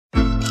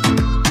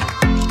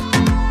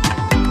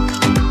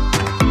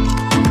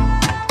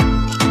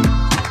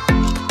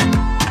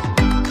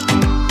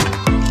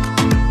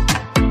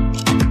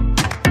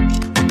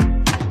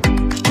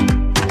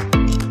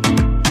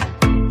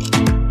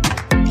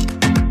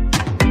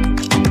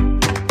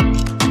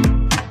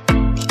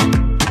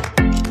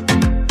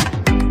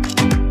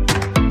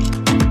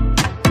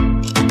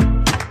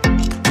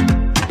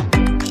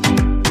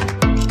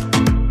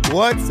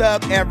What's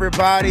up,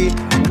 everybody?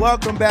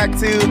 Welcome back to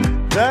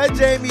the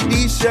Jaime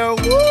Dee Show.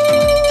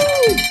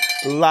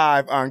 Woo!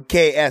 Live on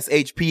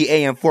KSHP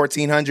AM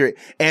 1400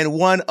 and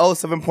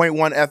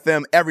 107.1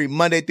 FM every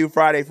Monday through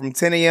Friday from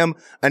 10 a.m.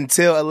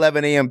 until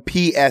 11 a.m.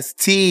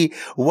 PST.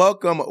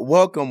 Welcome,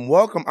 welcome,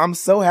 welcome. I'm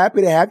so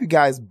happy to have you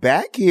guys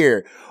back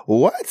here.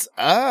 What's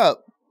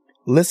up?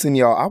 Listen,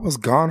 y'all, I was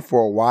gone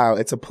for a while.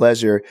 It's a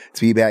pleasure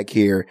to be back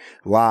here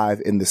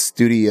live in the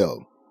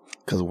studio.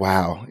 Cause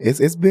wow,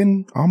 it's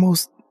been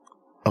almost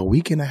a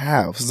week and a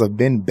half since I've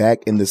been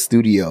back in the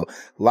studio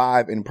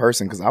live in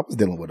person. Cause I was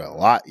dealing with a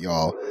lot,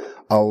 y'all.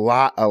 A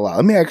lot.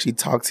 Let me actually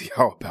talk to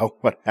y'all about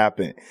what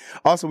happened.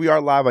 Also, we are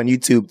live on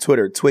YouTube,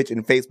 Twitter, Twitch,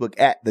 and Facebook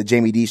at The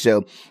Jaime Dee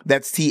Show.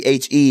 That's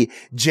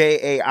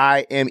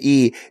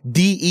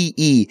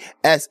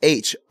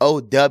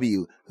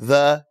TheJaimedeshow.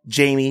 The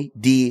Jaime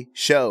Dee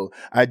Show.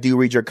 I do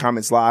read your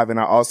comments live, and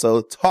I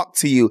also talk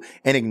to you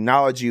and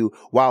acknowledge you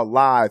while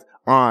live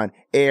on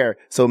air.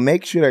 So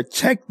make sure to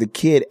check the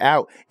kid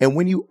out. And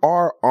when you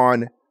are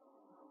on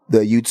the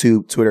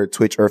YouTube, Twitter,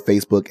 Twitch, or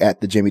Facebook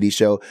at The Jaime Dee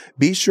Show,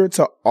 be sure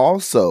to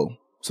also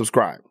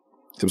subscribe.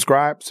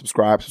 Subscribe.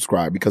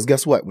 Because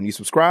guess what? When you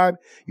subscribe,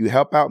 you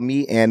help out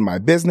me and my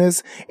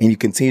business, and you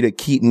continue to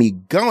keep me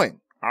going.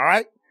 All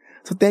right?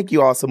 So thank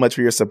you all so much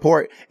for your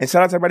support. And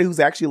shout out to everybody who's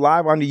actually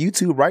live on the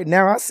YouTube right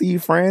now. I see you,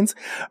 friends.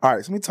 All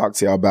right, so let me talk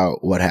to y'all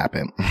about what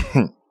happened.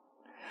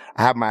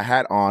 I have my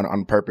hat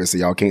on purpose so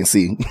y'all can't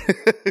see.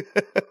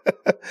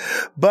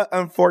 But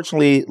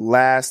unfortunately,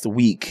 last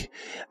week,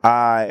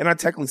 and I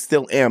technically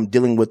still am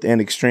dealing with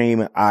an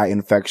extreme eye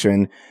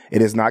infection.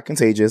 It is not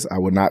contagious. I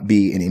would not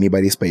be in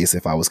anybody's space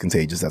if I was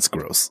contagious. That's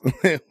gross.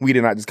 We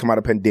did not just come out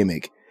of a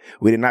pandemic.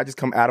 We did not just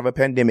come out of a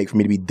pandemic for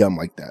me to be dumb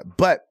like that.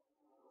 But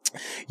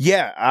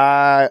yeah,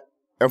 I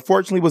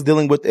unfortunately was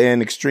dealing with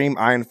an extreme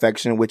eye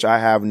infection, which I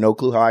have no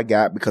clue how I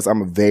got because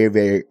I'm a very,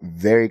 very,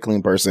 very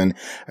clean person.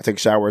 I take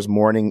showers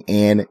morning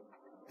and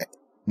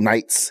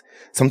nights,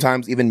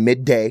 sometimes even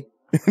midday,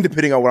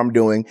 depending on what I'm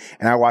doing.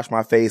 And I wash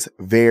my face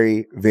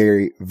very,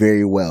 very,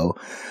 very well.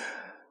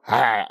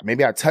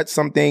 Maybe I touched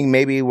something,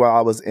 maybe while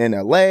I was in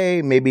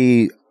LA,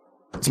 maybe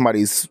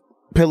somebody's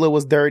pillow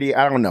was dirty.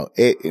 I don't know.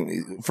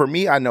 For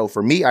me,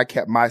 I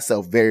kept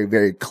myself very,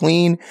 very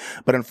clean,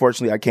 but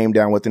unfortunately I came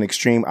down with an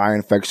extreme eye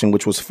infection,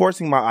 which was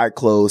forcing my eye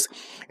closed.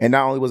 And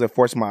not only was it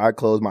forcing my eye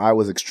closed, my eye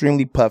was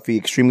extremely puffy,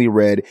 extremely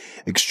red,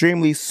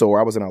 extremely sore.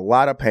 I was in a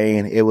lot of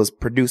pain. It was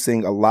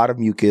producing a lot of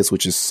mucus,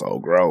 which is so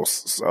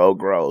gross.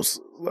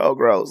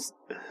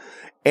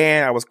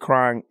 And I was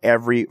crying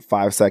every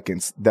 5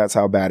 seconds. That's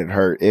how bad it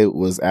hurt. It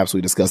was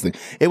absolutely disgusting.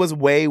 It was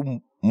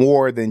way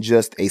more than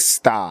just a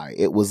sty.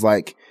 It was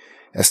like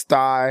a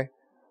sty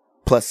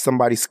plus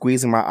somebody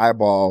squeezing my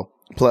eyeball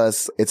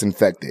plus it's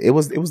infected. It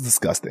was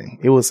disgusting.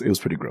 It was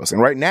pretty gross.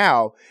 And right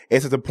now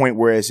it's at the point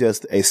where it's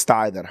just a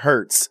sty that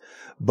hurts,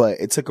 but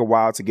it took a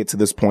while to get to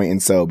this point.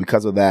 And so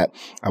because of that,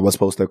 I was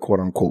supposed to quote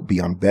unquote be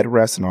on bed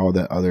rest and all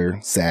that other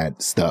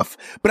sad stuff,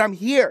 but I'm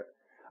here.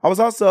 I was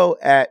also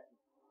at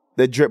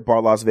the Drip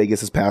Bar Las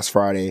Vegas this past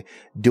Friday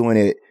doing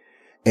it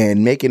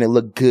and making it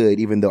look good,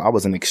 even though I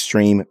was in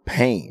extreme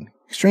pain.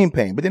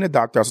 But then the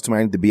doctor also told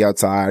me I need to be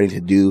outside, I need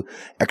to do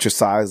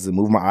exercises and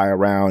move my eye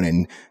around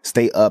and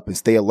stay up and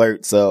stay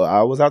alert. So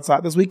I was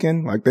outside this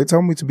weekend like they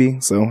told me to be.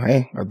 So,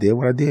 hey, I did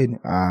what I did.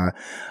 I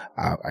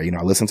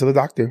listened to the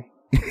doctor.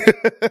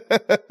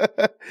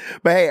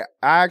 But hey,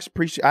 I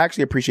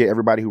actually appreciate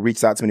everybody who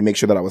reached out to me to make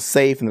sure that I was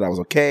safe and that I was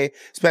okay,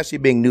 especially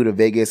being new to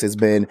Vegas. It's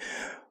been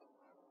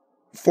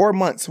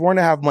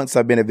 4.5 months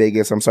I've been in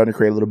Vegas. I'm starting to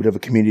create a little bit of a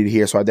community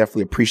here. So I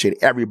definitely appreciate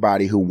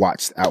everybody who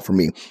watched out for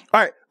me.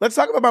 All right, let's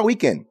talk about my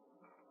weekend.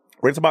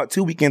 It's about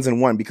 2 weekends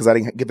in one because I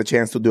didn't get the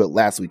chance to do it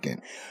last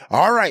weekend.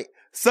 All right.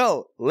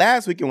 So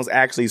last weekend was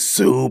actually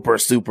super,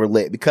 super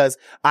lit because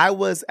I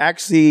was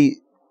actually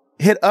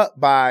hit up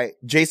by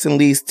Jason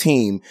Lee's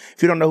team.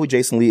 If you don't know who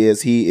Jason Lee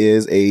is, he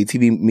is a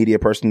TV media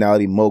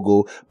personality,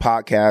 mogul,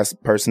 podcast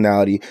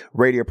personality,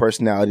 radio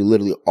personality,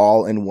 literally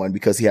all in one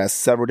because he has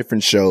several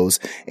different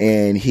shows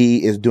and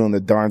he is doing the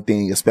darn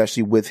thing,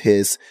 especially with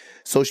his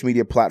social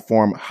media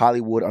platform,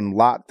 Hollywood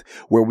Unlocked,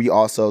 where we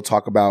also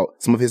talk about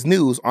some of his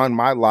news on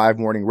my live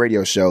morning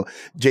radio show.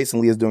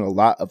 Jason Lee is doing a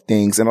lot of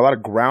things and a lot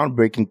of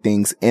groundbreaking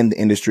things in the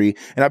industry.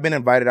 And I've been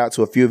invited out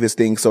to a few of his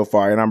things so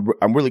far. And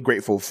I'm really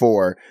grateful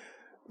for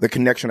the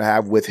connection I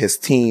have with his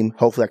team.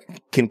 Hopefully I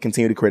can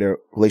continue to create a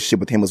relationship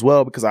with him as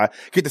well because I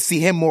get to see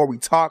him more. We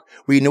talk,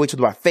 we know each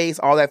other by face,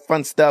 all that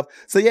fun stuff.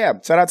 So yeah,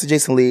 shout out to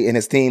Jason Lee and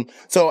his team.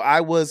 So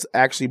I was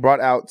actually brought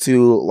out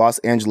to Los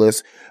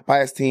Angeles by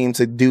his team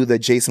to do the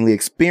Jason Lee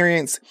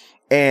experience.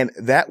 And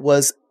that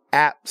was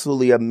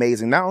absolutely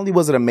amazing. Not only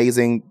was it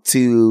amazing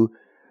to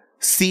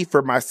see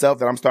for myself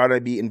that I'm starting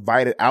to be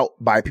invited out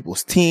by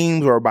people's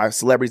teams or by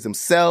celebrities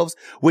themselves,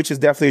 which is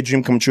definitely a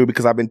dream come true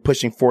because I've been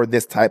pushing for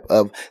this type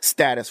of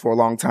status for a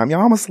long time.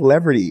 Y'all, I'm a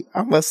celebrity.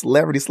 I'm a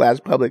celebrity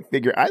 / public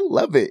figure. I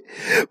love it.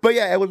 But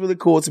yeah, it was really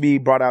cool to be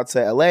brought out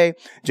to LA.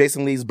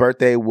 Jason Lee's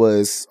birthday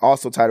was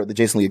also titled the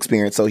Jason Lee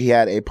Experience. So he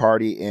had a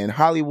party in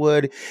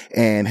Hollywood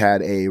and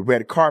had a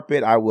red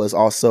carpet. I was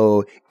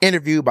also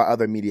interviewed by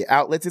other media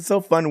outlets. It's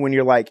so fun when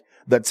you're like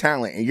the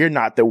talent and you're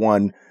not the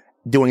one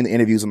doing the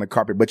interviews on the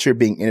carpet, but you're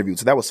being interviewed.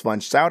 So that was fun.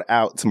 Shout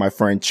out to my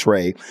friend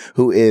Trey,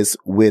 who is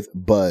with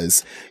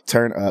Buzz.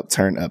 Turn up,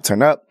 turn up,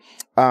 turn up.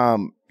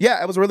 Yeah,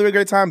 it was a really, really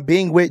great time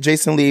being with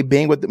Jason Lee,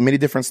 being with many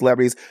different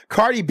celebrities.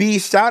 Cardi B,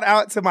 shout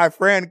out to my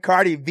friend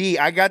Cardi B.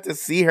 I got to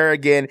see her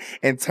again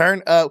and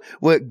turn up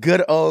with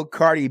good old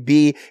Cardi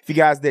B. If you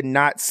guys did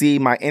not see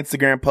my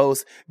Instagram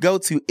post, go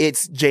to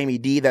It's Jaime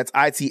Dee. That's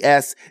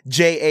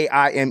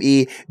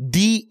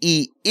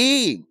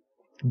ITSJAIMEDEE.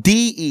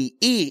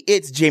 DEE.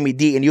 It's Jaime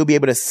Dee, and you'll be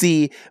able to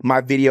see my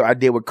video I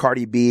did with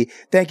Cardi B.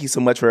 Thank you so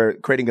much for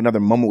creating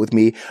another moment with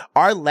me.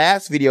 Our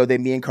last video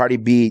that me and Cardi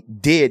B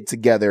did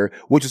together,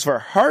 which was for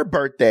her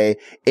birthday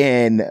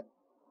in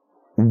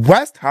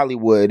West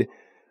Hollywood,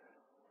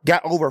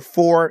 got over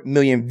 4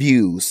 million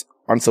views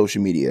on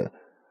social media.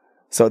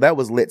 So that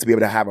was lit to be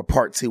able to have a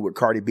part 2 with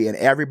Cardi B, and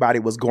everybody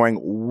was going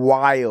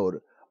wild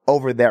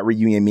over that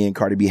reunion me and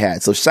Cardi B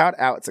had. So shout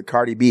out to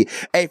Cardi B.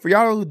 Hey, for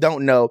y'all who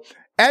don't know,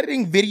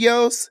 editing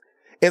videos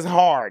is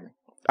hard.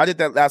 I did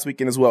that last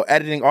weekend as well.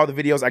 Editing all the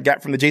videos I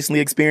got from the Jason Lee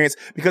Experience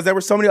because there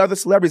were so many other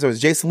celebrities. There was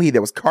Jason Lee.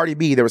 There was Cardi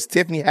B. There was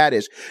Tiffany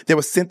Haddish. There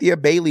was Cynthia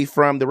Bailey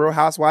from The Real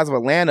Housewives of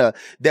Atlanta.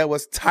 There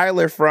was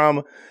Tyler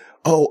from,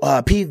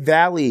 P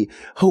Valley.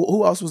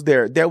 Who else was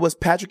there? There was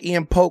Patrick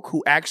Ian Polk,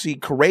 who actually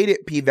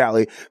created P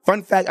Valley.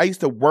 Fun fact, I used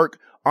to work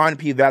on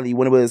P Valley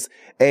when it was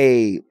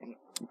a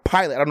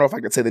pilot. I don't know if I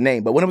could say the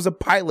name, but when it was a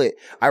pilot,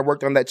 I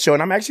worked on that show,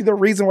 and I'm actually the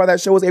reason why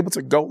that show was able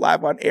to go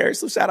live on air.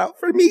 So shout out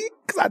for me,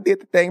 because I did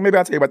the thing. Maybe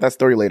I'll tell you about that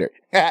story later.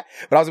 But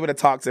I was able to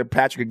talk to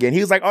Patrick again. He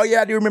was like, oh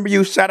yeah, I do remember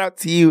you. Shout out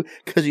to you,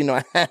 because you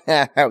know,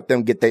 I helped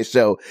them get their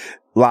show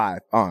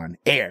live on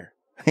air.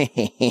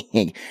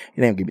 They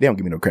don't give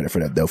me no credit for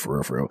that though,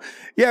 for real.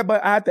 Yeah,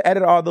 but I had to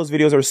edit all those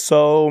videos. There's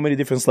so many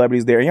different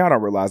celebrities there, and y'all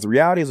don't realize the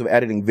realities of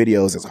editing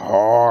videos is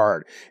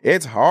hard.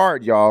 It's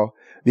hard, y'all,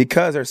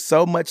 because there's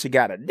so much you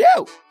gotta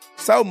do.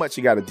 So much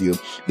you gotta do.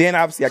 Then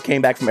obviously I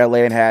came back from LA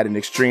and had an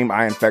extreme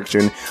eye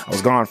infection. I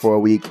was gone for a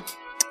week.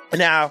 And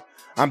now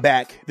I'm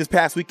back. This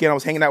past weekend I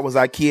was hanging out with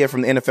Zykia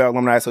from the NFL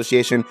Alumni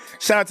Association.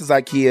 Shout out to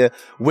Zykia.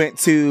 Went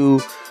to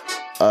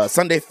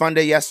Sunday Fun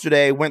Day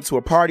yesterday, went to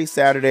a party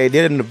Saturday,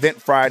 did an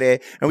event Friday,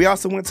 and we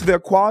also went to the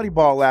Equality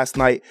Ball last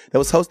night that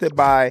was hosted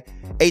by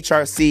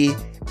HRC,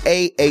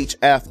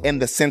 AHF, and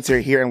the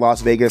Center here in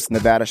Las Vegas,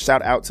 Nevada.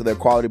 Shout out to the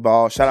Equality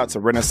Ball. Shout out to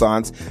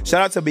Renaissance.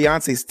 Shout out to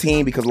Beyonce's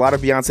team, because a lot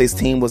of Beyonce's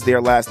team was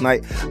there last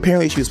night.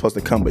 Apparently she was supposed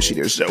to come, but she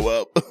didn't show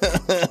up.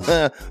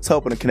 I was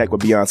hoping to connect with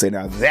Beyonce.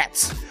 Now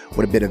that's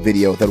would have been a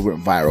video that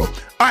went viral.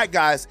 All right,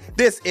 guys,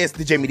 this is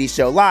the Jaime Dee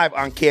Show live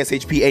on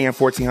KSHP AM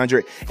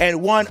 1400 and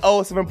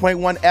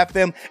 107.1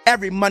 FM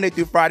every Monday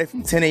through Friday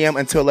from 10 a.m.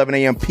 until 11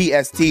 a.m.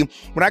 PST.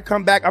 When I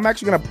come back, I'm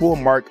actually going to pull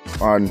Mark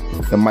on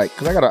the mic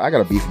because I got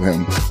a beef with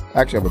him.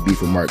 I actually have a beef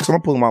with Mark, so I'm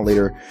going to pull him on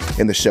later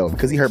in the show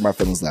because he hurt my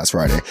feelings last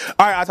Friday.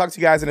 All right, I'll talk to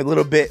you guys in a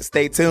little bit.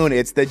 Stay tuned.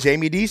 It's the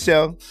Jaime Dee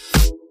Show.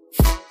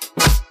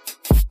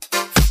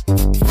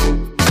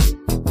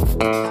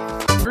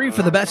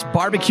 For the best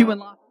barbecue in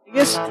Las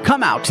Vegas,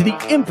 come out to the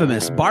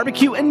infamous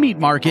barbecue and meat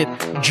market,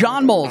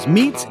 John Mole's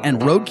Meats and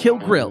Roadkill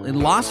Grill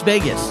in Las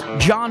Vegas.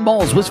 John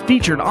Mole's was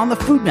featured on the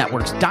Food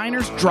Network's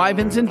Diners,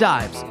 Drive-Ins, and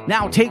Dives.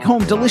 Now take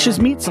home delicious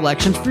meat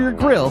selections for your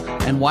grill,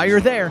 and while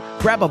you're there,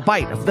 grab a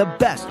bite of the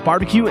best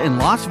barbecue in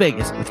Las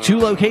Vegas. With 2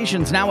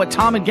 locations now at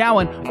Tom and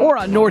Gowan or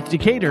on North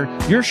Decatur,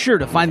 you're sure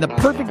to find the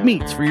perfect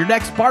meats for your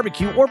next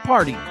barbecue or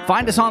party.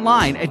 Find us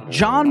online at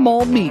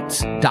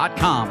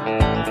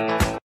johnmolemeats.com.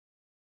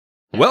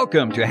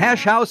 Welcome to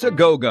Hash House A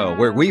Go-Go,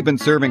 where we've been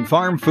serving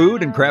farm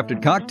food and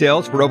crafted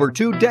cocktails for over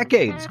 2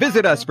 decades.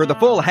 Visit us for the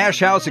full Hash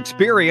House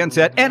experience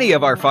at any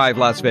of our 5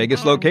 Las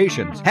Vegas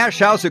locations. Hash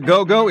House A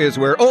Go-Go is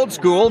where old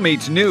school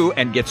meets new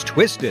and gets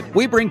twisted.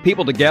 We bring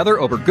people together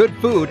over good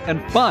food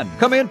and fun.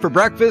 Come in for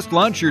breakfast,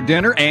 lunch, or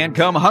dinner, and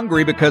come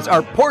hungry because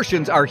our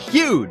portions are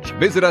huge.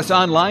 Visit us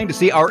online to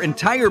see our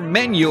entire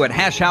menu at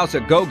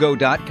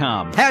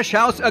hashhouseagogo.com. Hash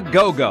House A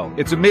Go-Go.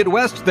 It's a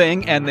Midwest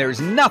thing, and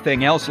there's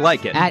nothing else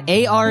like it. At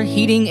AR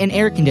Heating and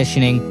Air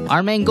Conditioning,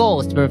 our main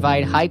goal is to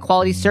provide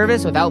high-quality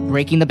service without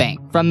breaking the bank.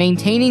 From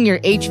maintaining your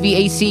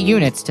HVAC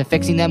units to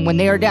fixing them when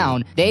they are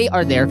down, they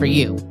are there for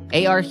you.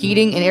 AR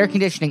Heating and Air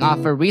Conditioning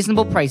offer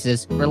reasonable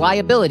prices,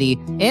 reliability,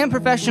 and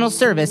professional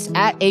service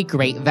at a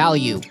great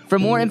value. For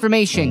more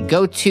information,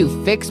 go to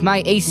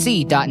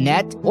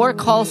fixmyac.net or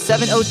call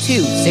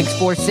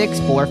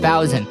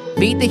 702-646-4000.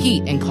 Beat the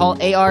heat and call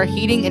AR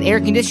Heating and Air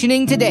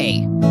Conditioning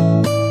today.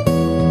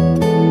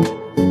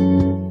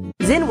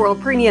 World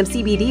Premium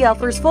CBD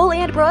offers full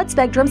and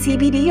broad-spectrum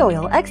CBD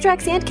oil,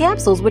 extracts, and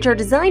capsules, which are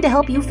designed to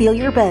help you feel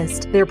your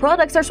best. Their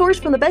products are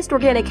sourced from the best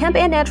organic hemp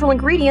and natural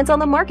ingredients on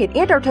the market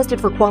and are tested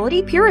for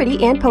quality,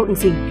 purity, and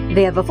potency.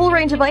 They have a full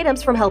range of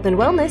items from health and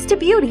wellness to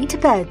beauty to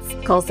pets.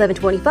 Call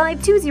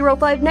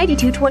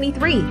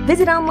 725-205-9223.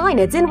 Visit online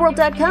at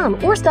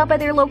zinworld.com or stop by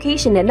their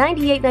location at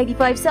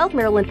 9895 South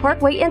Maryland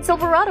Parkway and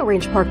Silverado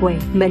Range Parkway.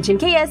 Mention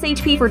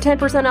KSHP for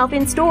 10% off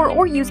in-store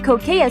or use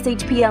code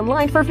KSHP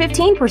online for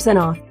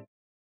 15% off.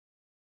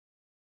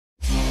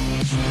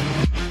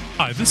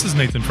 Hi, this is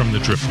Nathan from the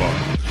Drip Bar.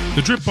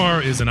 The Drip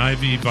Bar is an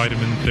IV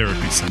vitamin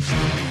therapy center.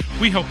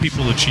 We help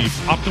people achieve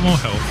optimal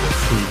health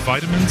through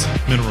vitamins,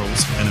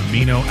 minerals, and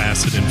amino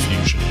acid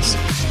infusions.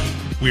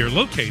 We are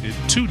located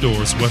 2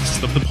 doors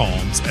west of the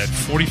Palms at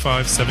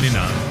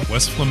 4579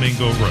 West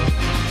Flamingo Road.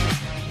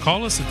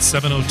 Call us at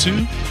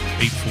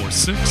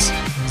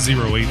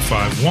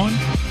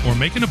 702-846-0851 or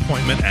make an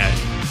appointment at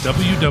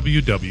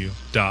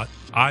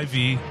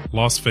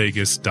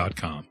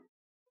www.ivlasvegas.com.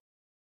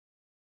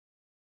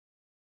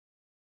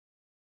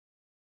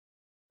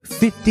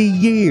 50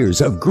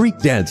 years of Greek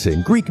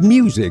dancing, Greek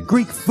music,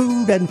 Greek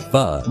food, and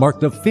fun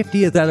mark the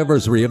 50th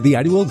anniversary of the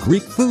annual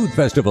Greek Food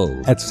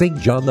Festival at St.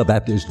 John the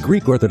Baptist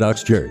Greek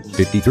Orthodox Church,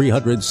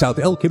 5300 South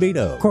El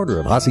Camino, corner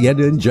of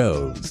Hacienda and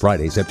Jones.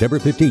 Friday, September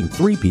 15th,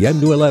 3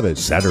 p.m. to 11.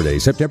 Saturday,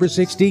 September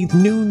 16th,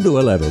 noon to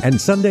 11. And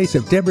Sunday,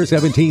 September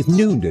 17th,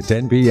 noon to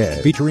 10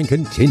 p.m. Featuring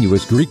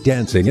continuous Greek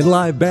dancing and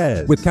live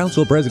band with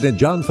Council President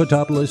John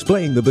Fotopoulos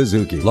playing the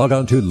bouzouki. Log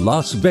on to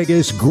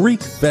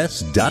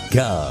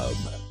LasVegasGreekFest.com.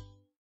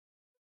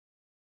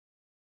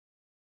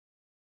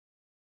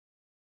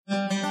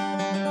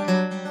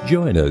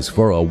 Join us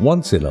for a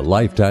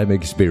once-in-a-lifetime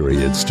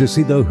experience to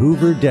see the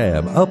Hoover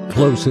Dam up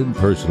close and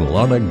personal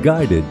on a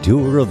guided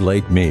tour of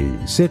Lake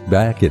Mead. Sit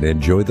back and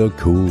enjoy the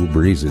cool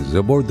breezes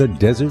aboard the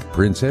Desert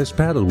Princess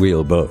paddle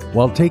wheel boat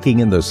while taking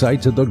in the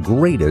sights of the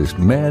greatest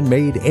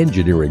man-made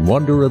engineering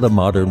wonder of the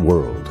modern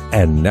world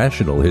and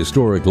National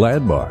Historic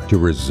Landmark. To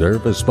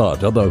reserve a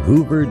spot on the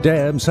Hoover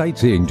Dam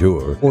sightseeing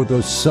tour or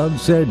the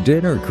Sunset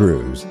Dinner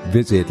Cruise,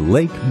 visit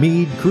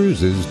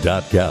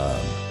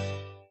LakeMeadCruises.com.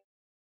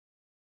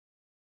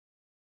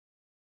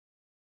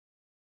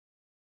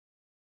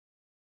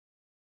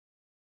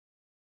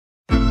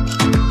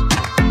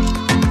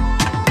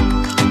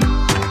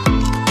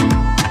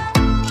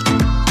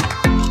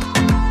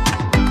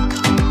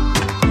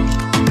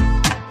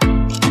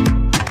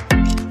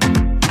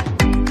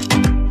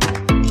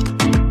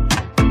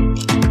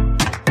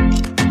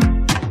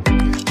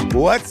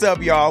 What's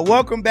up, y'all?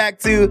 Welcome back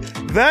to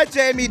the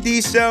Jaime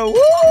Dee Show.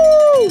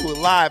 Woo!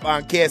 Live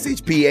on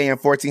KSHP AM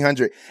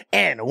 1400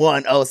 and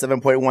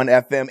 107.1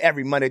 FM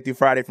every Monday through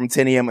Friday from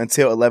 10 a.m.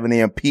 until 11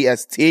 a.m.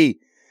 PST.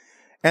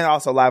 And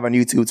also live on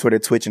YouTube, Twitter,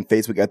 Twitch, and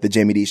Facebook at the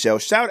Jaime Dee Show.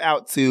 Shout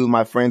out to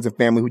my friends and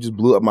family who just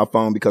blew up my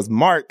phone because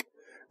Mark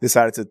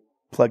decided to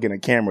plug in a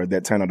camera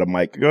that turned on the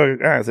mic.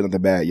 That's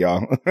nothing bad,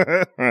 y'all.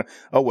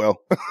 Oh,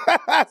 well.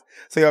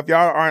 So if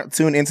y'all aren't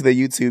tuned into the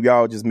YouTube,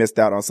 y'all just missed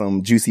out on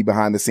some juicy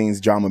behind the scenes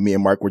drama me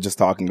and Mark were just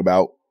talking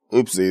about.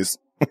 Oopsies.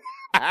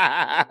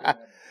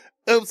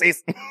 Oopsies.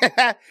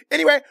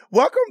 Anyway,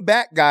 welcome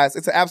back, guys.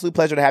 It's an absolute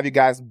pleasure to have you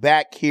guys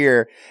back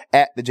here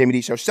at the Jaime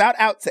Dee Show. Shout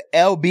out to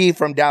LB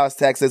from Dallas,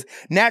 Texas,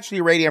 Naturally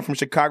Radiant from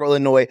Chicago,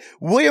 Illinois,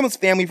 Williams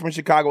family from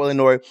Chicago,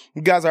 Illinois.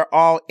 You guys are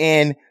all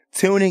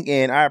tuning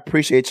in. I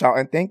appreciate y'all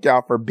and thank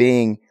y'all for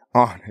being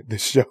on the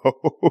show.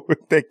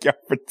 Thank y'all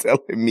for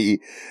telling me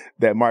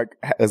that Mark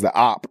is the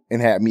op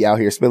and had me out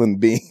here spilling the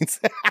beans.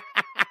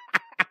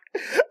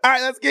 All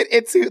right, let's get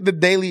into the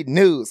daily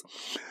news.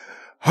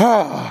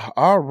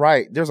 All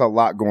right. There's a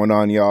lot going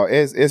on, y'all.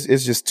 It's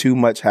just too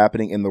much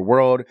happening in the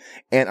world.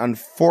 And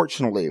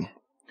unfortunately,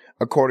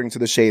 according to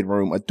the Shade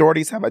Room,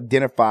 authorities have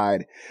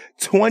identified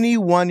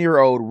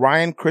 21-year-old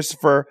Ryan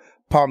Christopher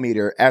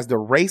Palmeter as the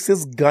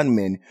racist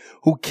gunman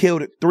who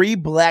killed 3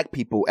 black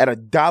people at a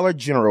Dollar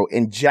General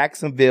in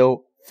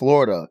Jacksonville,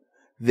 Florida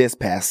this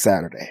past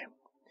Saturday.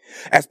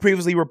 As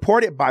previously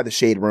reported by the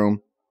Shade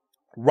Room,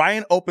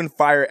 Ryan opened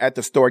fire at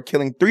the store,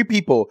 killing 3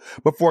 people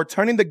before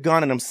turning the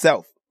gun on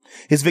himself.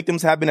 His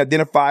victims have been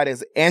identified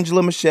as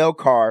Angela Michelle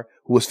Carr,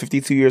 who was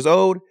 52 years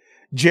old,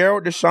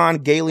 Gerald Deshaun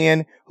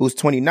Galian, who was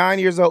 29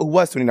 years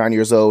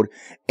old,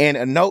 and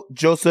Anote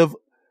Joseph,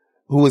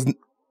 who was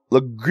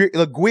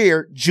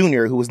Laguerre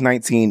Jr., who was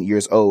 19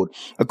 years old.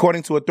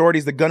 According to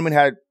authorities, the gunman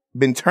had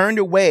been turned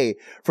away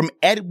from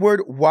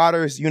Edward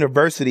Waters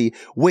University,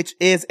 which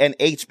is an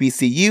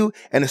HBCU,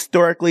 an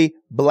historically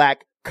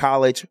black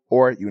college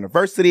or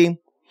university.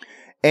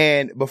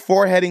 And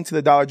before heading to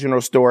the Dollar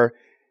General store,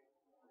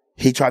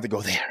 he tried to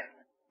go there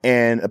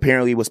and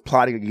apparently was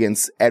plotting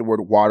against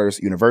Edward Waters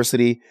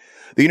University.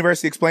 The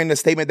university explained in a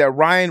statement that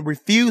Ryan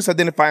refused to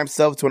identify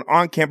himself to an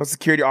on-campus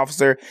security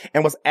officer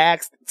and was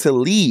asked to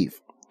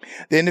leave.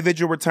 The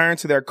individual returned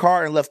to their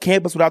car and left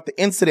campus without the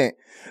incident.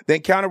 The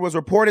encounter was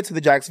reported to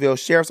the Jacksonville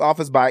Sheriff's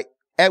Office by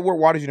Edward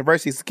Waters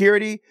University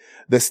security.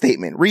 The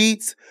statement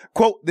reads,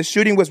 quote, "The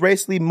shooting was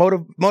racially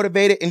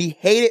motivated and he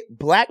hated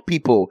black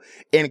people,"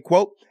 end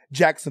quote.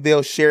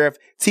 Jacksonville Sheriff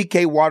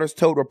T.K. Waters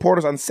told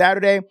reporters on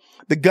Saturday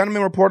the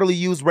gunman reportedly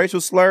used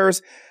racial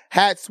slurs,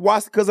 had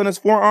swastikas on his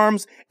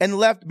forearms, and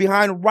left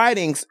behind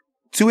writings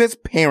to his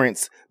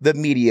parents, the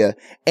media,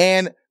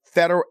 and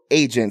federal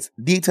agents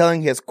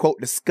detailing his, quote,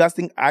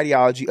 disgusting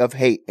ideology of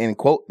hate, end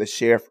quote, the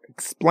sheriff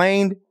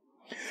explained.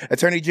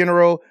 Attorney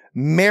General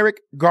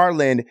Merrick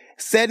Garland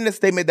said in a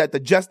statement that the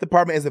Justice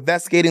Department is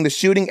investigating the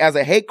shooting as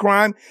a hate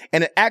crime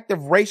and an act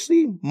of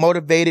racially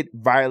motivated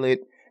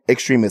violent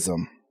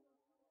extremism.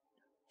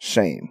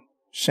 Shame.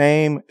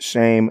 Shame,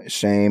 shame,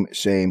 shame,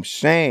 shame,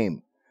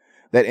 shame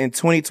that in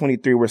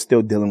 2023 we're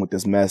still dealing with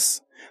this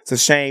mess. It's a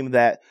shame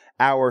that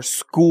our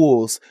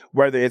schools,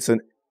 whether it's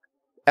an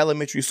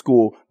elementary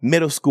school,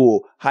 middle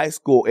school, high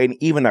school, and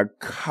even a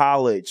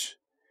college,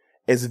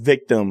 is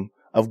victim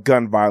of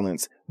gun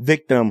violence,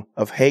 victim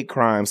of hate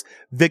crimes,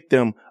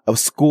 victim of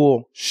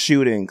school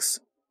shootings.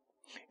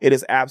 It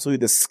is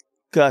absolutely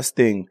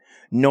disgusting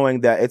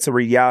knowing that it's a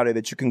reality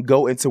that you can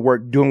go into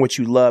work doing what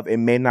you love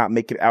and may not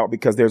make it out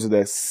because there's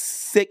a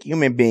sick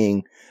human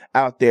being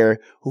out there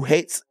who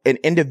hates an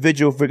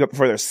individual for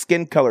their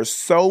skin color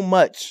so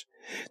much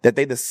that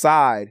they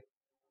decide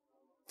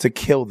to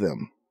kill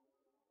them.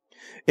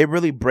 It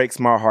really breaks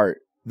my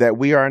heart that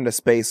we are in a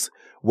space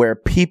where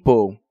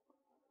people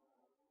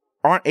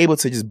aren't able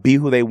to just be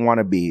who they want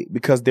to be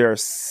because there are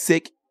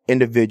sick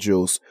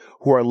individuals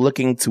who are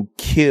looking to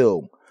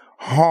kill,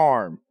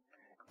 harm,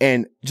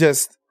 and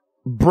just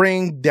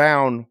bring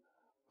down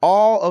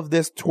all of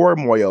this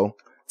turmoil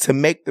to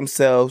make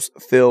themselves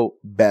feel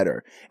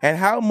better. And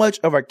how much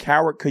of a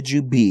coward could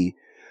you be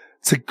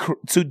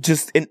to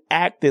just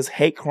enact this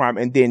hate crime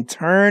and then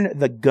turn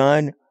the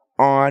gun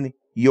on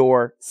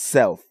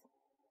yourself?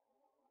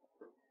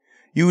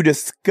 You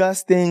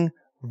disgusting,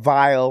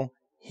 vile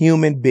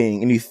human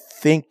being, and you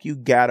think you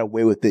got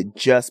away with it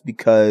just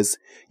because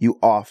you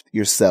offed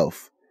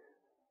yourself,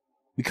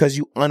 because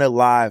you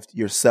unalived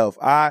yourself.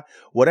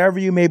 Whatever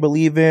you may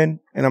believe in,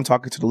 and I'm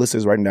talking to the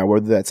listeners right now,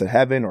 whether that's a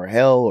heaven or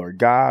hell or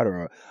God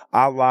or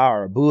Allah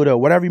or Buddha,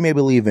 whatever you may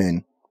believe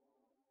in,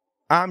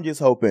 I'm just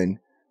hoping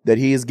that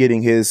he is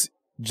getting his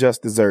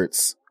just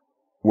desserts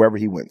wherever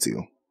he went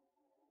to.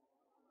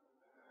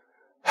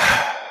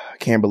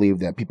 Can't believe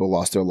that people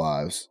lost their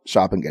lives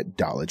shopping at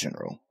Dollar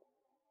General.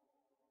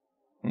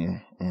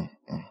 All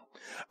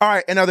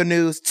right, in other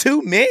news,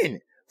 2 men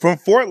from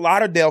Fort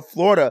Lauderdale,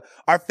 Florida,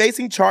 are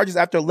facing charges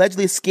after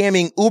allegedly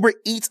scamming Uber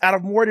Eats out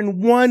of more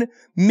than $1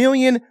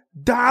 million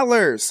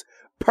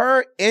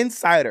per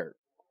insider.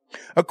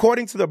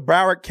 According to the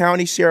Broward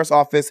County Sheriff's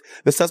Office,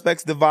 the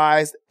suspects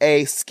devised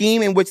a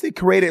scheme in which they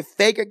created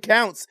fake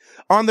accounts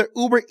on their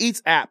Uber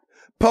Eats app,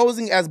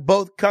 posing as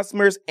both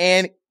customers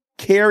and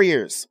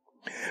carriers.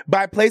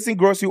 By placing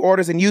grocery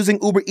orders and using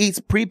Uber Eats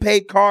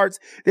prepaid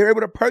cards, they were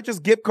able to purchase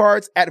gift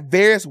cards at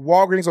various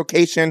Walgreens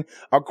locations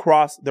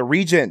across the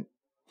region.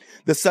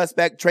 The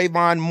suspect,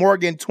 Trayvon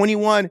Morgan,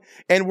 21,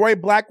 and Roy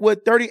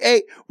Blackwood,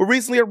 38, were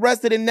recently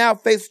arrested and now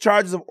face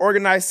charges of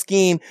organized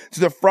scheme to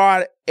the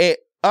fraud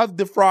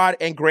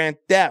and grand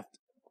theft.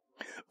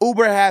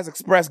 Uber has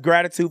expressed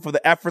gratitude for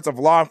the efforts of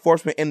law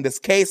enforcement in this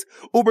case.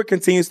 Uber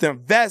continues to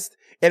invest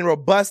in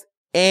robust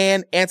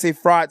and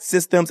anti-fraud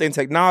systems and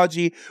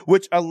technology,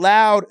 which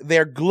allowed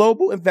their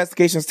global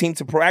investigations team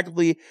to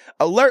proactively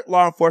alert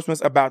law enforcement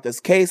about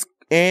this case,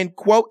 end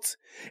quote.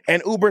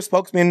 An Uber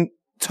spokesman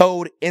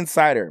told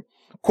Insider,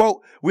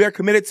 quote, "We are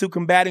committed to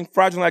combating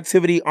fraudulent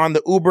activity on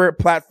the Uber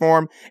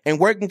platform and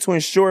working to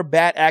ensure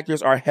bad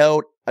actors are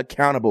held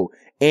accountable,"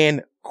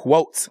 end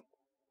quote.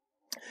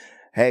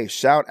 Hey,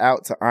 shout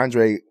out to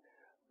Andre,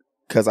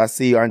 because I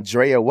see you,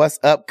 Andrea. What's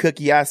up,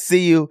 Cookie? I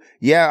see you.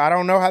 Yeah, I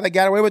don't know how they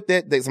got away with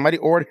it. Somebody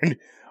ordered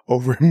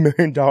over $1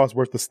 million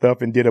worth of stuff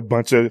and did a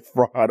bunch of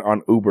fraud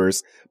on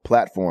Uber's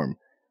platform.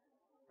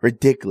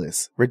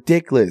 Ridiculous.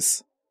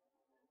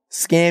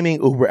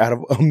 Scamming Uber out of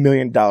 $1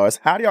 million.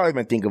 How do y'all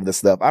even think of this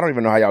stuff? I don't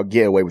even know how y'all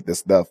get away with this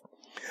stuff.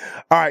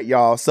 All right,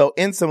 y'all. So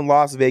in some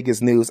Las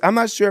Vegas news, I'm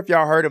not sure if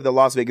y'all heard of the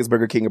Las Vegas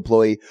Burger King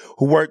employee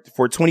who worked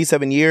for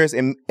 27 years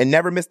and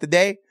never missed a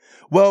day.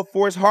 Well,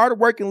 for his hard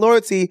work and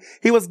loyalty,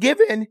 he was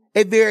given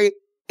a very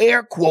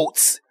air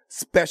quotes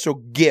special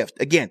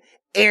gift. Again,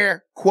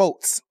 air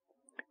quotes.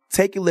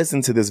 Take a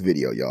listen to this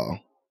video, y'all.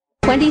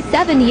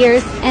 27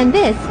 years, and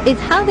this is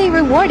how they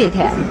rewarded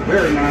him. This is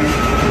very nice.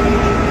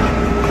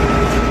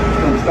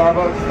 From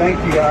Starbucks, thank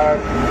you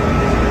guys.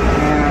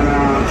 And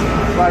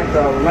it's like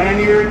a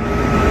lanyard,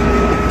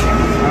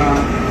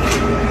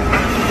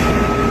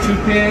 2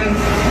 pins,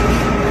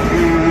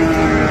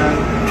 and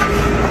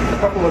a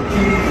couple of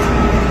keys.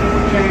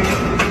 And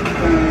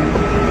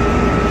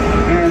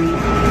 2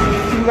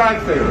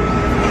 lifesavers.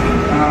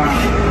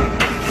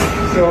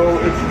 So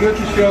it's good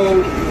to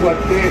show what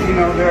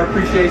their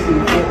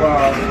appreciation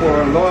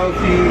for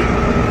loyalty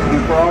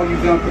and for all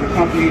you've done for the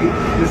company.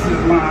 This is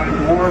my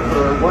reward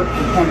for working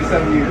for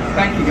 27 years.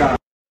 Thank you, guys.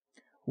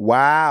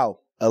 Wow,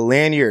 a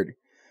lanyard,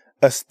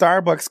 a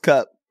Starbucks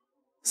cup,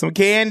 some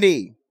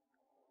candy.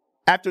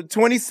 After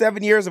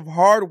 27 years of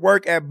hard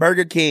work at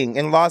Burger King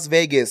in Las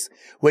Vegas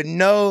with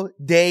no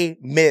day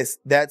missed,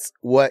 that's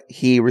what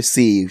he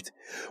received.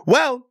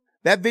 Well,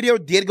 that video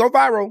did go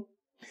viral.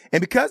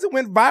 And because it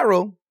went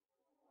viral,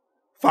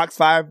 Fox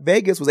 5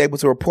 Vegas was able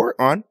to report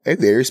on a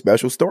very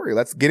special story.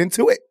 Let's get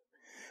into it.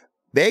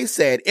 They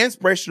said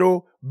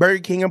inspirational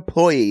Burger King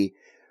employee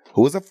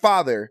who was a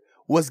father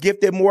was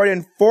gifted more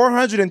than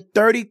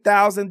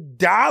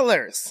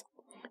 $430,000.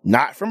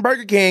 Not from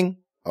Burger King.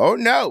 Oh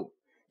no.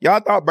 Y'all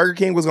thought Burger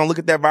King was going to look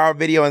at that viral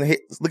video and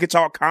look at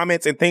y'all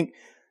comments and think,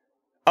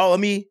 oh,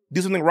 let me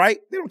do something right?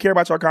 They don't care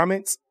about y'all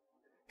comments.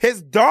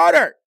 His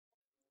daughter,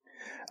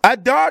 a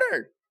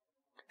daughter,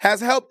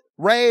 has helped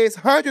raise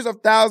hundreds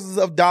of thousands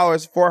of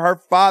dollars for her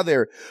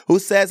father, who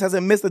says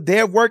hasn't missed a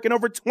day of work in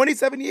over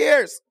 27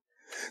 years.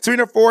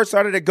 Serena Ford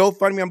started a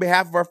GoFundMe on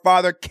behalf of her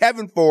father,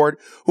 Kevin Ford,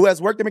 who has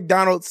worked at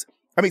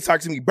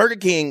Burger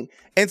King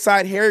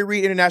inside Harry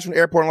Reid International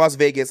Airport in Las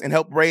Vegas and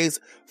helped raise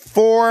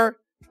 4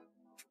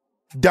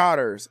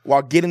 daughters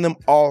while getting them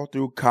all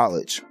through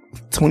college.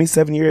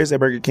 27 years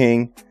at Burger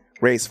King,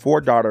 raised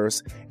 4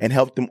 daughters and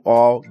helped them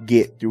all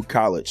get through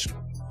college.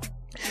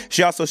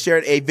 She also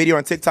shared a video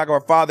on TikTok of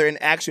her father in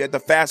action at the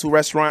fast food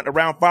restaurant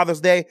around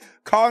Father's Day,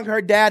 calling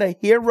her dad a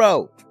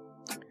hero.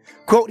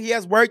 Quote, he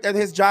has worked at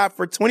his job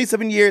for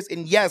 27 years,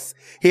 and yes,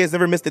 he has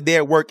never missed a day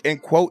at work,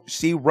 end quote,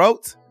 she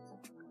wrote.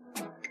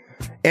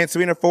 And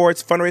Serena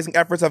Ford's fundraising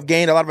efforts have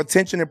gained a lot of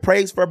attention and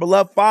praise for her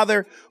beloved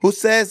father, who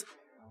says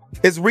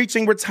is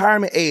reaching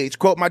retirement age.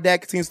 Quote, my dad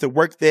continues to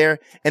work there,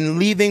 and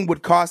leaving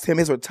would cost him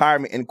his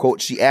retirement, end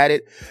quote, she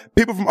added.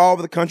 People from all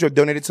over the country have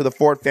donated to the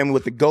Ford family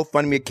with the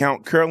GoFundMe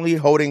account currently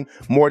holding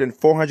more than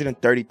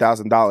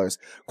 $430,000.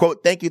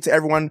 Quote, thank you to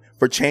everyone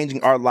for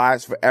changing our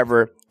lives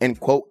forever, end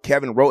quote,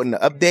 Kevin wrote in the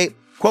update.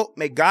 Quote,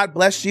 may God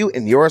bless you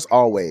and yours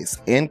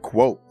always, end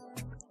quote.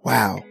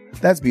 Wow,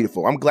 that's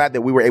beautiful. I'm glad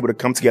that we were able to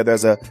come together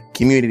as a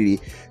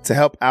community to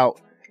help out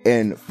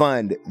and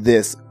fund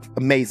this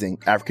amazing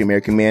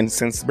African-American man,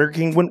 since Burger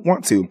King wouldn't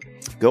want to.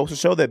 Goes to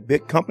show that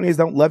big companies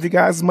don't love you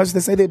guys as much as they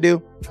say they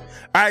do.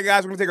 All right,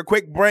 guys, we're going to take a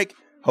quick break.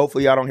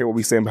 Hopefully y'all don't hear what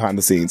we're saying behind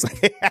the scenes.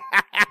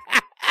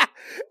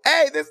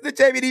 Hey, this is the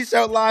Jaime Dee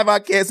Show live on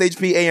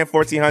KSHP AM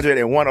 1400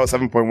 and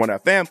 107.1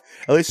 FM.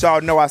 At least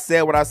y'all know I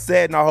said what I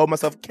said, and I'll hold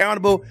myself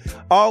accountable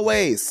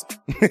always.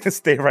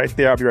 Stay right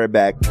there. I'll be right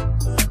back.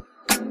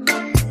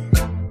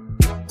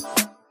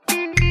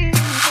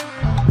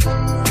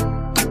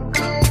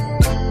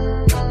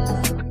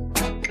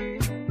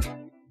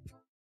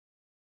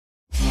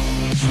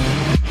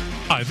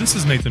 Hi, this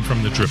is Nathan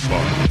from the Drip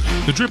Bar.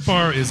 The Drip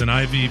Bar is an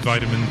IV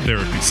vitamin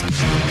therapy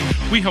center.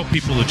 We help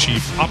people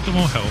achieve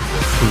optimal health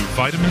through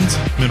vitamins,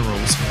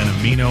 minerals, and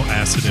amino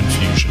acid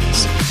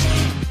infusions.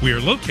 We are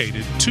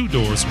located 2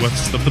 doors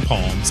west of the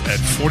Palms at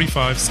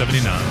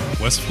 4579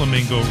 West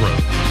Flamingo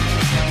Road.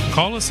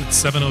 Call us at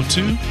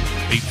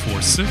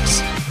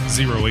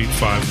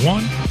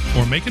 702-846-0851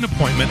 or make an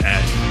appointment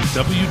at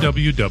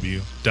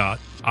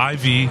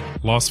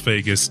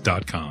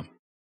www.ivlasvegas.com.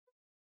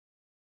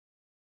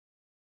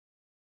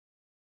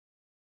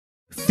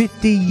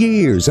 50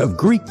 years of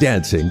Greek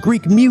dancing,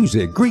 Greek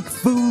music, Greek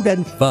food,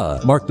 and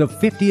fun mark the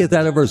 50th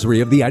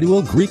anniversary of the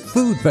annual Greek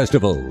Food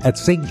Festival at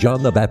St.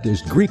 John the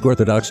Baptist Greek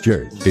Orthodox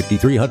Church,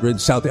 5300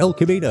 South El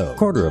Camino,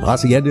 corner of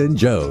Hacienda and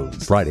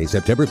Jones. Friday,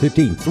 September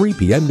 15th, 3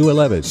 p.m. to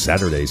 11.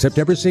 Saturday,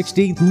 September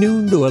 16th,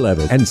 noon to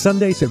 11. And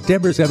Sunday,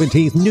 September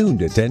 17th, noon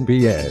to 10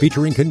 p.m.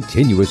 Featuring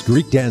continuous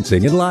Greek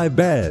dancing and live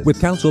band with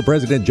Council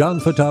President John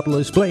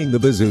Fotopoulos playing the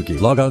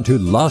bouzouki. Log on to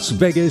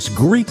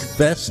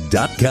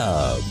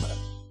LasVegasGreekFest.com.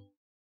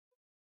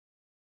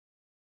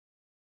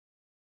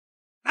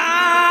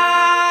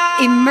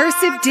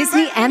 Immersive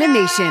Disney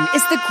animation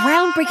is the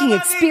groundbreaking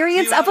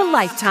experience of a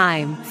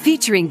lifetime,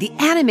 featuring the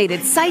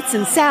animated sights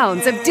and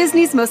sounds of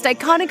Disney's most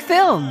iconic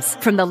films,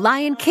 from The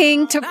Lion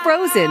King to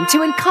Frozen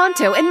to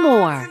Encanto and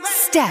more.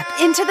 Step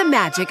into the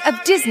magic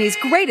of Disney's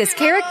greatest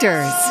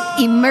characters.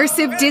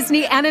 Immersive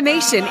Disney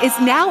animation is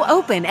now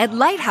open at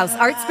Lighthouse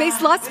Art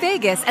Space Las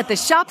Vegas at the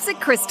Shops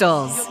at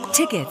Crystals.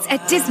 Tickets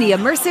at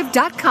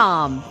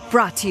DisneyImmersive.com.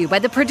 Brought to you by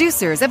the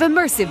producers of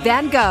Immersive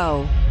Van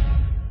Gogh.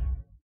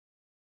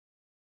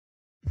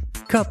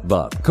 Cup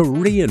Bop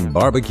Korean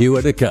Barbecue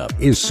in a Cup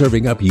is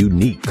serving up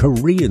unique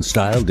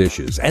Korean-style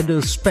dishes and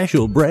a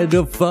special brand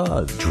of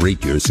fun.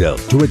 Treat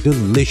yourself to a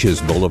delicious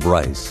bowl of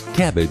rice,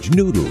 cabbage,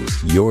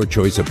 noodles, your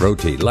choice of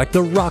protein like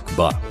the Rock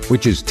Bop,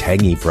 which is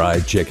tangy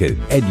fried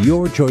chicken, and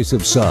your choice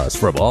of sauce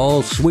from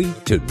all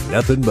sweet to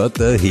nothing but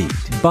the heat.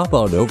 Bop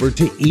on over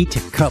to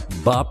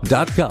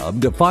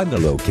eatcupbop.com to find the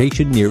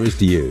location nearest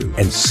you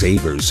and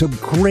savor some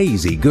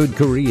crazy good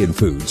Korean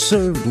food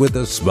served with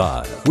a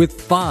smile.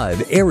 With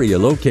 5 area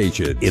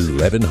locations: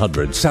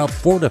 1100 South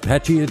Fort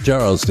Apache at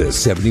Charleston,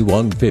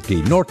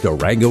 7150 North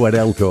Durango at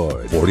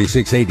Elkhorn,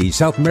 4680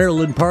 South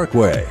Maryland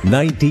Parkway,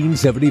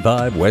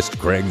 1975 West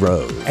Craig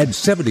Road, and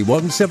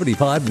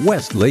 7175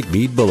 West Lake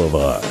Mead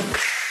Boulevard.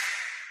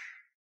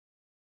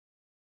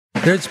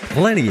 There's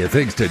plenty of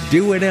things to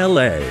do in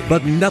LA,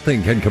 but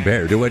nothing can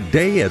compare to a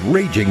day at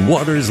Raging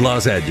Waters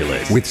Los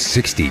Angeles. With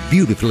 60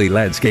 beautifully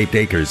landscaped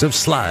acres of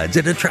slides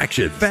and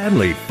attraction,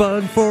 family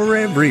fun for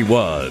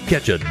everyone.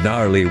 Catch a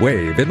gnarly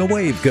wave in the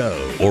Wave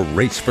Go, or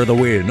race for the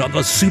win on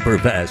the super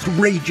fast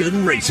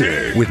Raging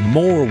Racer. With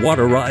more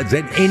water rides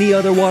than any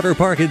other water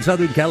park in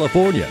Southern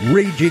California,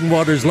 Raging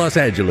Waters Los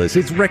Angeles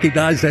is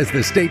recognized as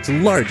the state's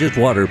largest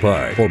water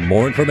park. For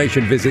more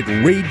information, visit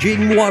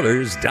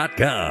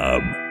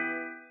ragingwaters.com.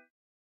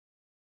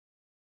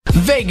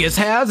 Vegas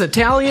has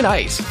Italian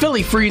Ice.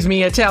 Philly Freeze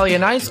Me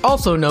Italian Ice,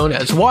 also known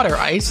as water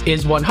ice,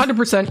 is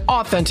 100%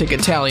 authentic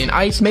Italian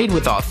ice made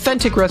with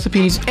authentic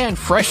recipes and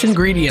fresh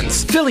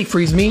ingredients. Philly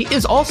Freeze Me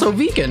is also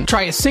vegan.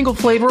 Try a single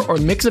flavor or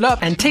mix it up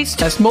and taste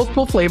test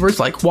multiple flavors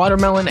like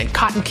watermelon and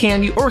cotton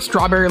candy or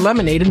strawberry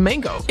lemonade and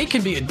mango. It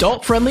can be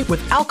adult friendly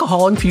with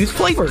alcohol infused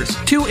flavors.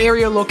 2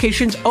 area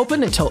locations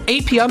open until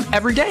 8 p.m.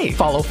 every day.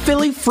 Follow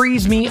Philly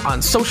Freeze Me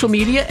on social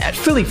media at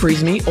Philly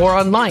Freeze Me or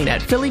online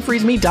at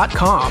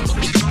phillyfreezeme.com.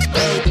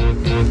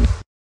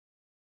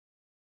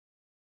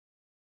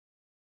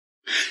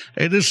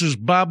 Hey, this is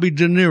Bobby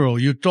De Niro.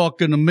 You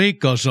talking to me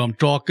because I'm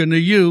talking to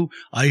you.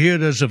 I hear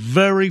there's a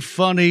very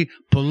funny,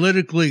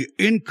 politically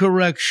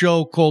incorrect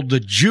show called The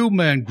Jew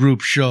Man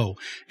Group Show.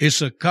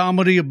 It's a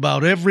comedy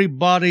about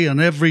everybody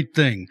and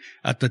everything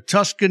at the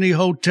Tuscany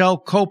Hotel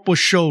Copa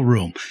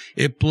Showroom.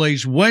 It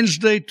plays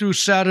Wednesday through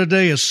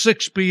Saturday at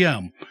 6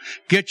 p.m.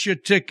 Get your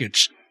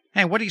tickets.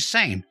 Hey, what are you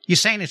saying? You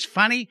saying it's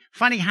funny?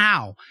 Funny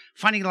how?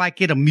 Funny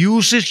like it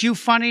amuses you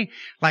funny?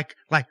 Like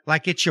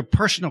it's your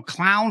personal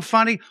clown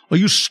funny? Are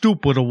you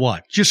stupid or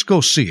what? Just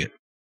go see it.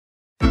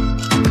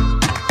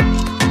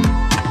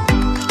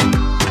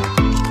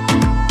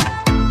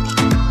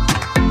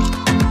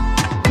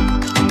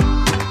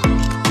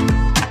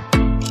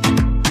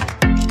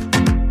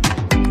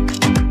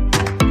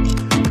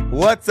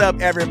 What's up,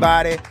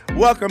 everybody?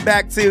 Welcome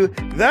back to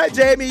the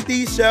Jaime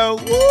Dee Show.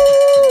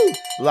 Woo!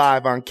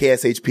 Live on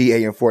KSHP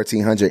AM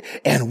 1400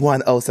 and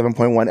 107.1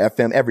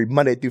 FM every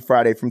Monday through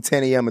Friday from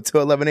 10 a.m.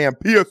 until 11 a.m.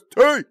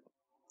 PST.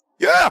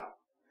 Yeah!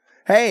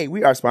 Hey,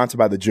 we are sponsored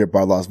by the Drip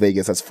Bar Las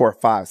Vegas. That's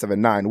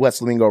 4579 West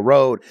Flamingo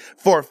Road.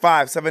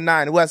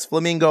 4579 West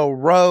Flamingo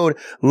Road.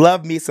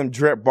 Love me some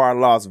Drip Bar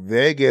Las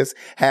Vegas.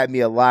 Had me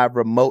a live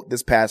remote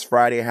this past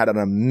Friday. Had an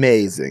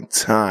amazing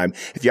time.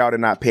 If y'all did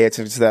not pay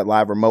attention to that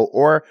live remote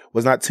or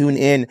was not tuned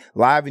in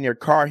live in your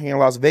car here in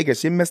Las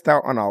Vegas, you missed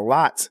out on a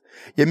lot.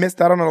 You missed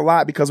out on a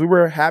lot because we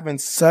were having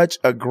such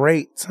a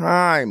great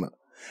time.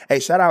 Hey,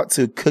 shout out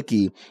to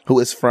Cookie, who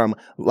is from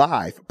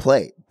Live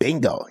Play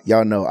Bingo.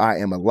 Y'all know I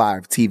am a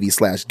live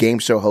TV/game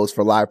show host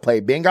for Live Play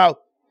Bingo.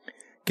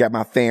 Got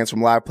my fans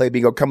from Live Play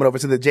Bingo coming over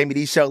to the Jaime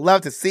Dee Show.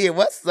 Love to see it.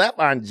 What's up,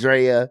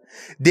 Andrea?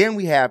 Then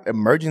we have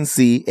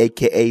Emergency,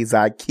 aka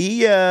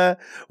Zykia.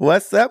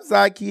 What's up,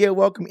 Zykia?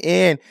 Welcome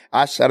in.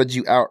 I shouted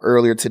you out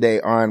earlier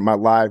today on my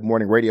live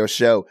morning radio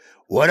show.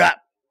 What up?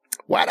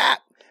 What up?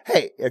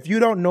 Hey, if you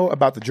don't know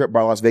about the Drip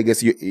Bar Las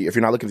Vegas, if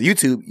you're not looking at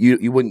YouTube,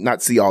 you would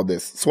not see all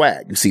this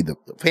swag. You see the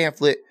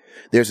pamphlet.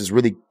 There's this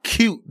really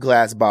cute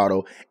glass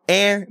bottle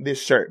and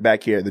this shirt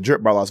back here. The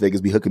Drip Bar Las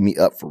Vegas be hooking me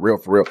up for real,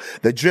 for real.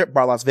 The Drip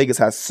Bar Las Vegas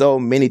has so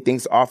many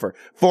things to offer.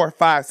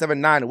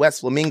 4579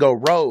 West Flamingo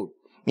Road.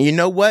 And you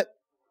know what?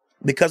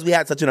 Because we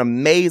had such an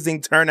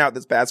amazing turnout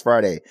this past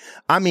Friday.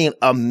 I mean,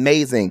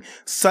 amazing.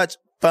 Such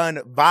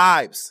fun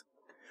vibes.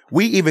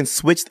 We even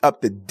switched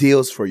up the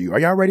deals for you. Are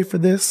y'all ready for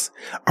this?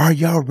 Are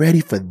y'all ready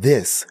for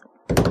this?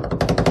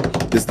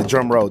 This is the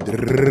drum roll.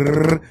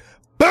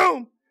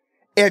 Boom!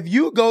 If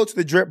you go to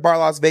the Drip Bar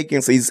Las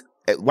Vegas, if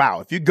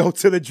you go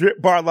to the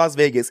Drip Bar Las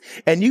Vegas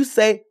and you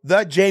say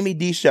the Jaime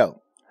Dee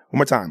Show, one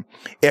more time.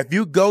 If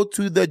you go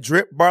to the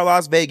Drip Bar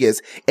Las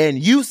Vegas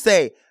and you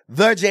say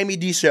the Jaime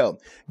Dee Show,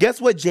 guess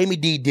what Jaime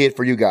Dee did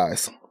for you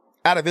guys?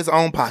 Out of his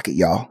own pocket,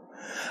 y'all.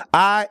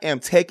 I am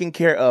taking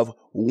care of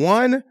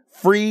one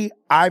free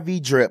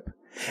IV drip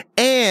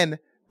and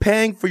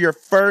paying for your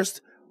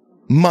first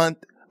month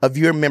of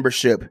your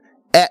membership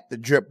at the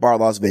Drip Bar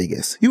Las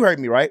Vegas. You heard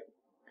me right.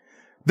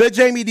 The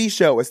Jaime Dee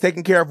Show is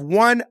taking care of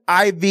one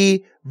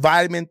IV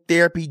vitamin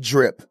therapy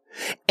drip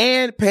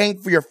and paying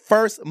for your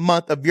first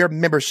month of your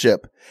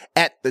membership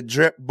at the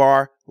Drip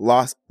Bar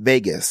Las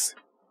Vegas.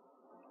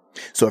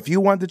 So if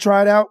you want to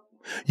try it out,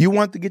 you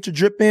want to get your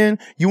drip in,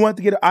 you want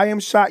to get an IM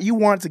shot, you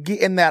want to get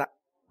in that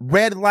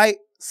red light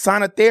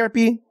sauna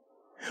therapy,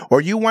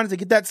 or you wanted to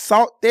get that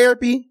salt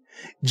therapy,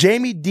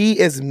 Jaime Dee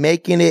is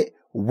making it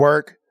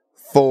work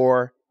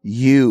for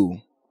you.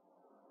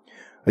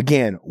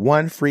 Again,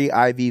 one free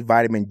IV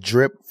vitamin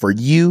drip for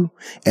you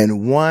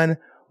and 1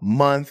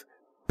 month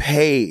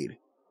paid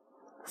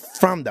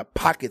from the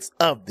pockets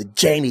of the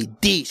Jaime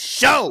Dee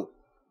Show.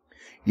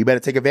 You better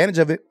take advantage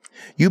of it.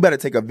 You better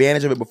take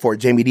advantage of it before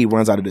Jaime Dee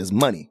runs out of this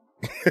money.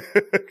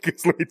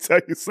 Because let me tell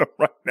you something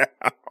right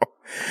now.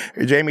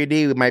 Jaime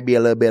Dee might be a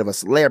little bit of a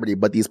celebrity,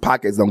 but these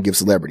pockets don't give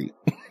celebrity.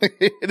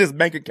 This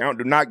bank account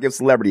do not give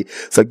celebrity.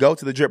 So go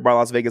to the Drip Bar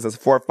Las Vegas. That's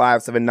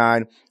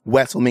 4579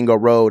 West Flamingo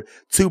Road,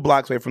 2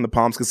 blocks away from the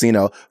Palms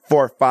Casino,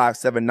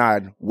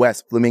 4579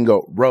 West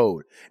Flamingo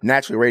Road.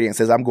 Naturally Radiant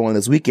says, I'm going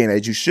this weekend,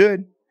 as you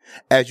should.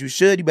 As you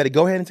should. You better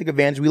go ahead and take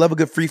advantage. We love a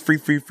good free for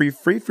the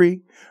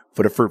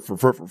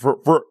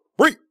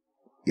free.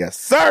 Yes,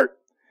 sir.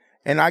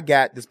 And I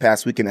got this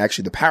past weekend,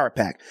 actually, the Power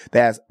Pack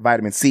that has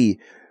vitamin C,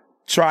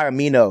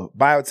 triamino,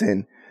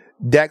 biotin,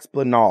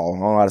 dexplanol. I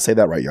don't know how to say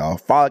that right, y'all.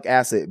 Folic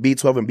acid,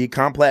 B12, and B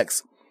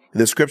complex. The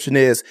description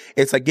is,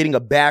 it's like getting a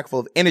bag full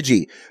of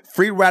energy,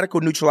 free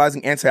radical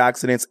neutralizing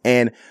antioxidants,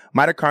 and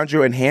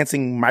mitochondrial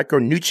enhancing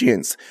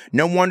micronutrients.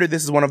 No wonder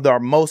this is one of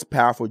our most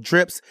powerful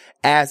drips.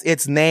 As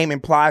its name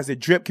implies, the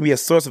drip can be a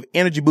source of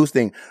energy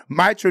boosting,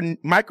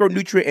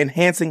 micronutrient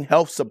enhancing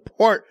health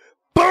support.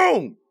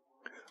 Boom!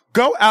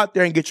 Go out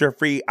there and get your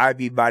free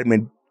IV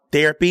vitamin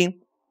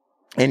therapy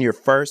and your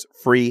first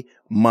free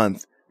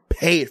month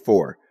paid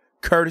for,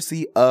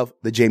 courtesy of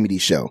the Jaime Dee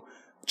Show.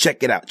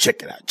 Check it out.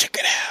 Check it out. Check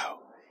it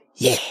out.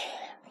 Yeah.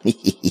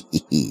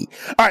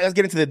 All right, let's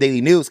get into the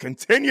daily news.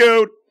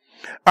 Continued.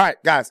 All right,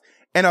 guys.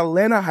 An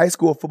Atlanta high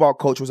school football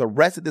coach was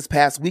arrested this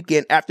past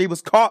weekend after he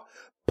was caught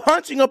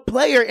punching a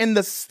player in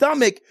the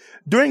stomach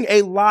during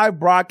a live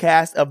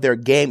broadcast of their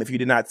game. If you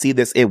did not see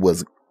this, it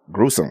was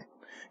gruesome.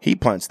 He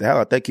punched the hell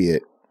out that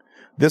kid.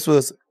 This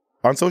was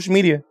on social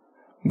media,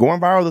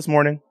 going viral this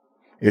morning.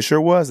 It sure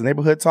was. The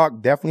Neighborhood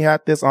Talk definitely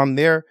had this on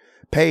their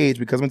page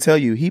because I'm going to tell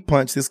you, he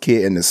punched this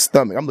kid in the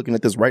stomach. I'm looking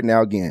at this right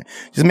now again.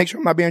 Just make sure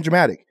I'm not being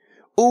dramatic.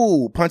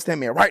 Ooh, punch that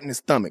man right in the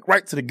stomach,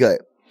 right to the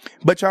gut.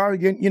 But y'all,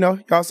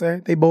 y'all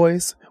say, they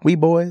boys, we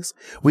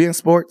in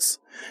sports,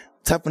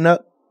 toughen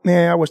up.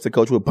 Man, I wish the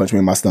coach would punch me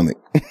in my stomach.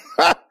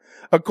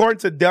 According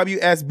to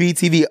WSB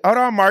TV, hold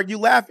on, Mark, you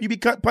laugh, you be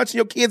punching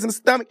your kids in the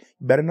stomach.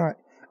 You better not.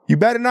 You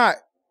better not.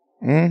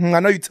 I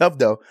know you tough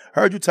though.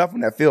 Heard you tough on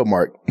that field,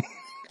 Mark.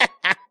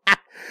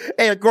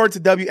 Hey, according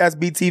to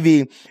WSB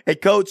TV, a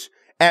coach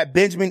at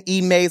Benjamin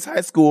E. Mays High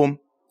School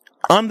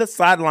on the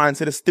sidelines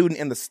hit a student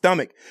in the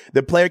stomach.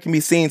 The player can be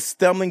seen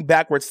stumbling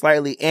backwards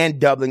slightly and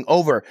doubling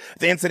over.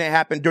 The incident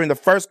happened during the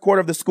first quarter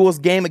of the school's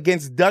game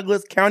against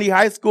Douglas County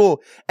High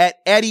School at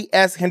Eddie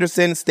S.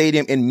 Henderson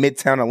Stadium in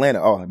Midtown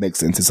Atlanta. Oh, that makes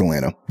sense. It's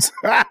Atlanta.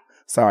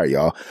 Sorry,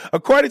 y'all.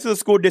 According to the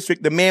school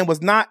district, the man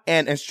was not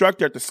an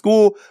instructor at the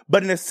school,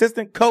 but an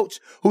assistant coach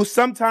who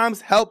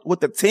sometimes helped with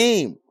the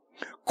team.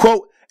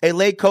 Quote, a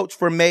lay coach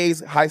for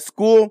Mays High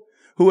School,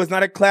 who is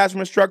not a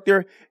classroom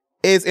instructor,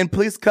 is in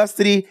police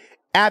custody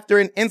after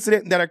an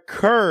incident that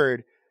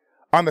occurred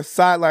on the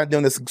sideline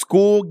during the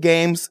school's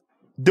game,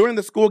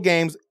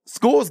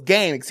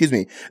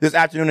 this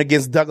afternoon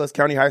against Douglas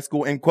County High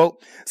School, end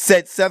quote,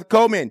 said Seth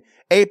Coleman,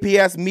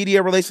 APS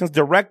Media Relations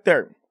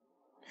Director.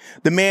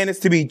 The man is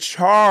to be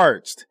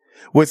charged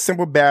with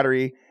simple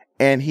battery,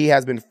 and he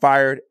has been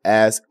fired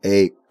as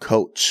a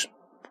coach.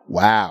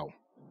 Wow.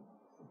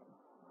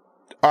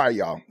 All right,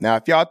 y'all. Now,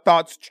 if y'all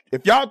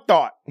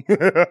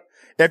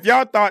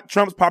thought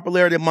Trump's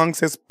popularity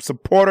amongst his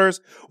supporters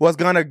was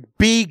going to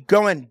be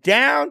going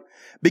down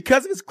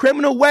because of his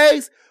criminal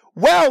ways,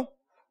 well,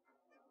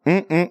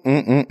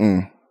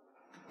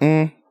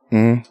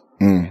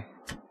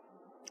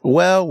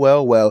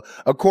 Well,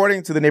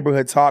 according to the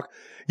Neighborhood Talk,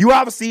 you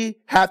obviously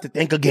have to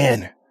think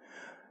again.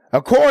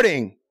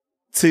 According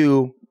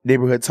to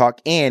Neighborhood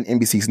Talk and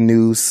NBC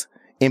News,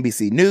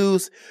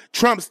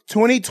 Trump's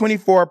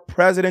 2024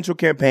 presidential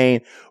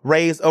campaign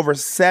raised over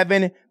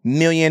 $7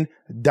 million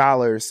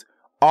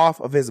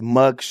off of his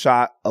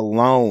mugshot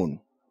alone.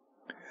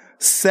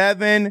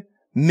 $7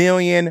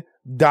 million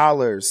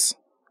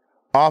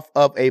off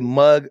of a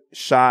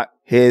mugshot.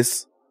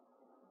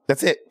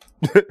 That's it.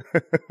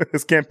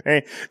 His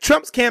campaign.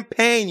 Trump's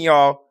campaign,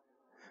 y'all.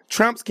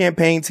 Trump's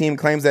campaign team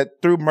claims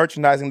that through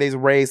merchandising, they've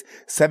raised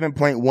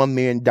 $7.1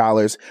 million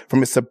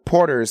from his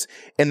supporters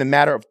in the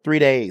matter of 3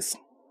 days.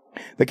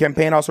 The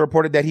campaign also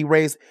reported that he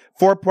raised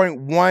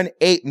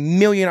 $4.18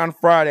 million on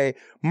Friday,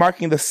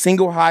 marking the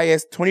single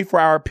highest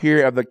 24-hour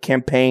period of the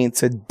campaign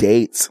to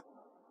date.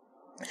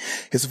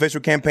 His official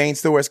campaign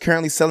store is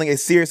currently selling a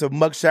series of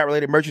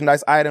mugshot-related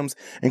merchandise items,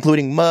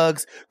 including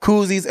mugs,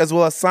 koozies, as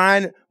well as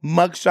signed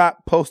mugshot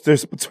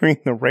posters between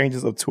the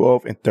ranges of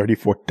 $12 and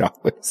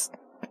 $34.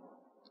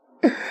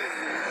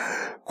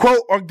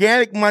 Quote,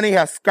 organic money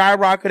has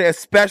skyrocketed,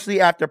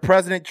 especially after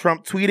President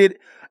Trump tweeted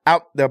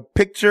out the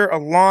picture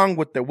along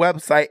with the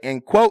website,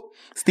 end quote.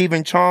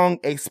 Stephen Chong,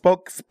 a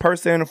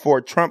spokesperson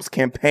for Trump's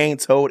campaign,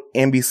 told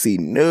NBC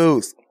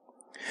News.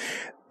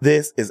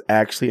 This is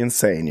actually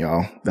insane,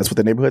 y'all. That's what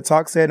the Neighborhood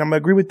Talk said, and I'm going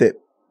to agree with it.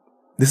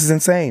 This is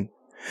insane.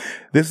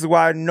 This is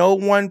why no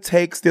one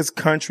takes this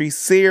country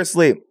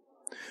seriously.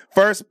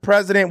 First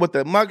president with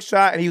a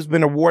mugshot, and he's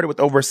been awarded with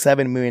over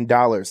 $7 million.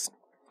 But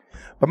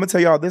I'm going to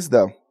tell y'all this,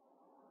 though.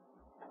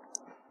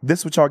 This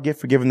is what y'all get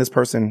for giving this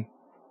person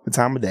the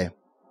time of day.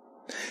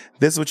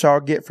 This is what y'all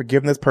get for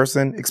giving this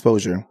person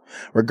exposure.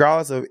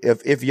 Regardless of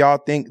if y'all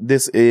think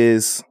this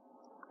is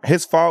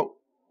his fault,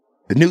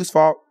 the news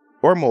fault,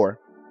 or more.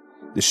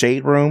 the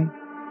Shade Room,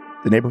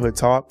 the Neighborhood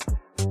Talk,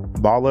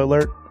 Baller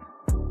Alert,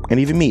 and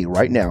even me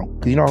right now,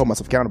 because you know I hold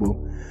myself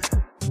accountable.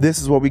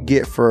 This is what we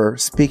get for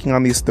speaking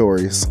on these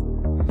stories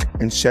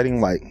and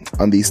shedding light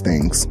on these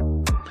things.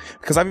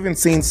 Because I've even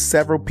seen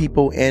several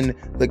people in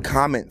the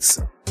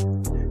comments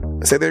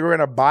say they were going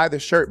to buy the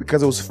shirt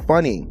because it was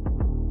funny.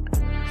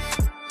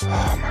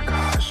 Oh my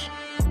gosh.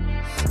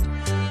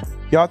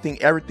 Y'all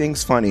think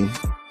everything's funny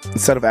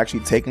instead of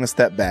actually taking a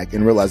step back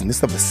and realizing this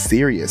stuff is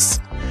serious.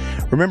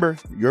 Remember,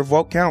 your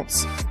vote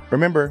counts.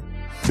 Remember,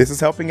 this is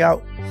helping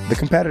out the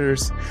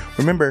competitors.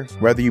 Remember,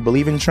 whether you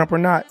believe in Trump or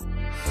not,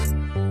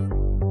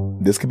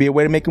 this could be a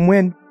way to make him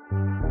win.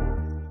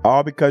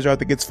 All because y'all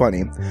think it's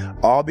funny.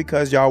 All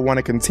because y'all want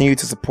to continue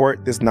to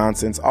support this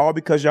nonsense. All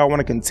because y'all want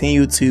to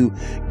continue to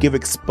give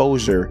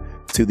exposure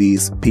to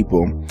these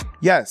people.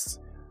 Yes,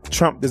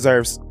 Trump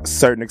deserves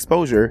certain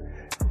exposure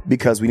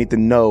because we need to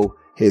know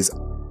his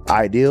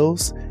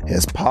ideals,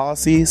 his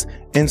policies,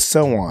 and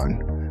so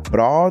on. But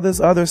all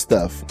this other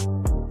stuff,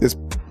 this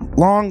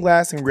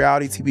long-lasting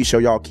reality TV show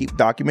y'all keep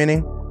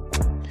documenting,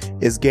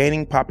 is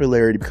gaining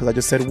popularity because I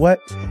just said what?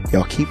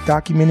 Y'all keep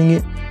documenting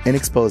it and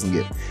exposing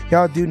it.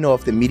 Y'all do know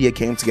if the media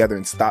came together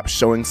and stopped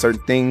showing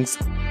certain things,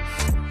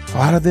 a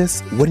lot of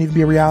this wouldn't even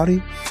be a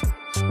reality.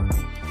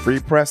 Free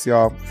press,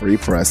 y'all. Free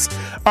press.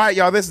 All right,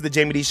 y'all. This is the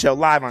Jaime Dee Show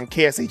live on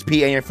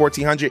KSHP AM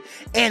 1400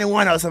 and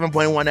 107.1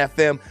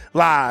 FM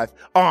live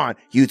on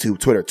YouTube,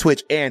 Twitter,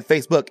 Twitch, and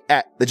Facebook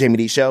at the Jaime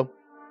Dee Show.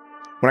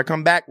 When I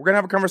come back, we're going to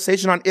have a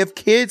conversation on if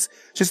kids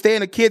should stay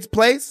in a kid's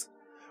place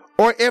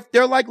or if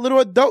they're like little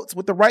adults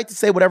with the right to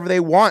say whatever they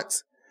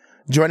want.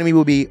 Joining me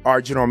will be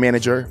our general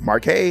manager,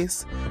 Mark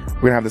Hayes.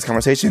 We're going to have this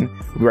conversation.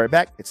 We'll be right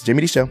back. It's the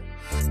Jaime Dee Show.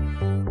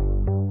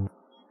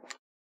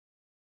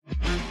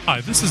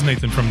 Hi, this is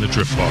Nathan from the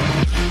Drip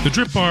Bar. The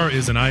Drip Bar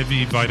is an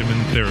IV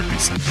vitamin therapy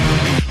center.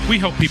 We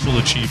help people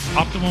achieve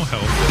optimal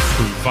health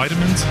through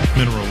vitamins,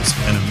 minerals,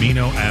 and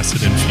amino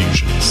acid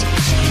infusions.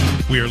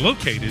 We are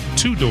located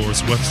 2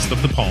 doors west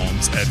of the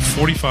Palms at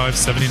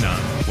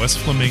 4579 West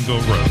Flamingo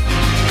Road.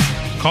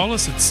 Call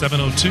us at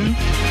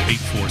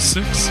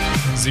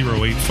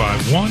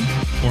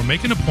 702-846-0851 or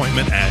make an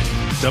appointment at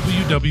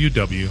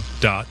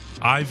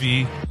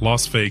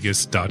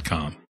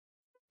www.ivlasvegas.com.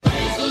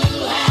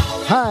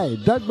 Hi,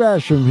 Doug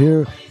Basham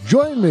here.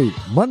 Join me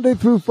Monday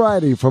through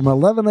Friday from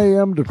 11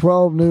 a.m. to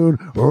 12 noon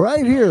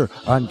right here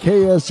on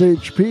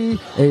KSHP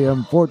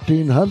AM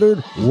 1400,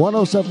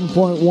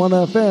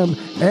 107.1 FM,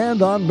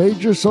 and on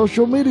major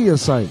social media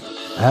sites.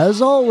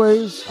 As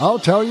always, I'll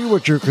tell you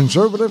what your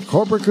conservative,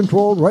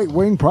 corporate-controlled,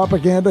 right-wing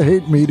propaganda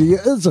hate media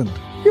isn't.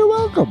 You're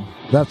welcome.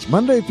 That's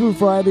Monday through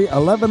Friday,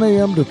 11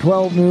 a.m. to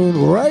 12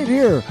 noon, right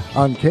here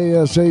on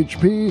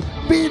KSHP.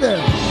 Be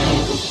there.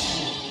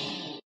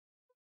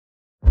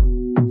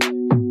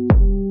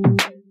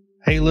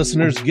 Hey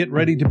listeners, get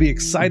ready to be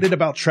excited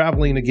about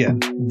traveling again.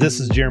 This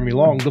is Jeremy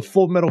Long, the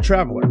Full Metal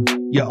Traveler.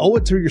 You owe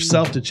it to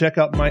yourself to check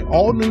out my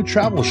all-new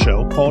travel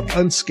show called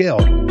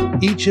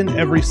Unscaled, each and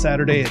every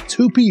Saturday at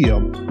 2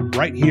 p.m.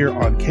 right here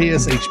on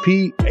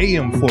KSHP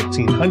AM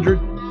 1400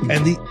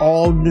 and the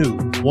all-new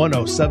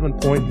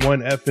 107.1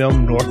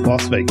 FM North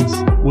Las Vegas.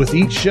 With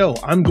each show,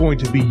 I'm going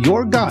to be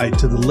your guide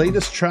to the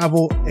latest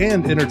travel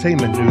and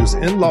entertainment news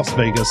in Las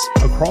Vegas,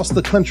 across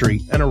the country,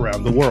 and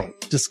around the world.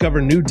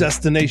 Discover new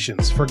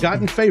destinations,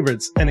 forgotten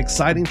favorites, and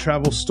exciting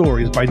travel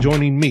stories by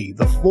joining me,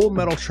 the Full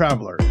Metal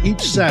Traveler,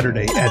 each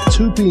Saturday at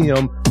 2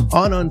 p.m.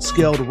 on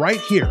Unscaled right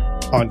here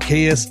on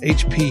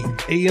KSHP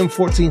AM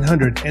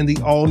 1400 and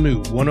the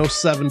all-new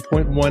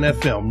 107.1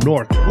 FM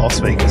North Las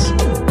Vegas.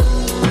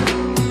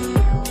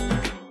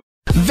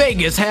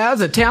 Vegas has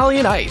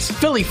Italian Ice.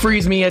 Philly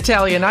Freeze Me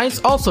Italian Ice,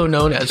 also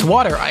known as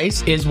water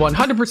ice, is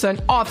 100%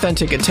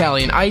 authentic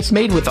Italian ice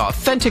made with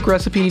authentic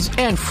recipes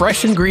and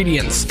fresh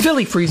ingredients.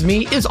 Philly Freeze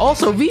Me is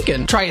also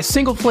vegan. Try a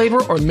single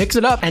flavor or mix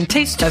it up and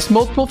taste test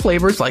multiple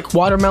flavors like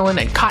watermelon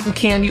and cotton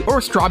candy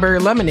or strawberry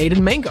lemonade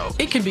and mango.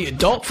 It can be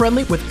adult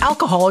friendly with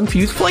alcohol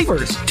infused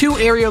flavors. 2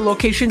 area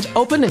locations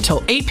open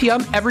until 8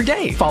 p.m. every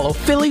day. Follow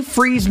Philly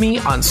Freeze Me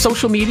on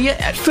social media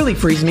at Philly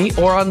Freeze Me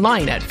or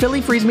online at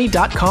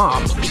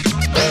phillyfreezeme.com.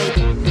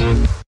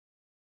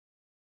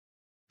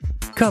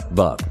 Cup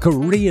Bop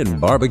Korean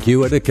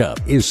Barbecue in a Cup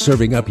is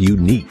serving up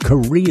unique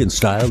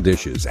Korean-style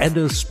dishes and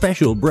a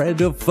special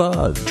brand of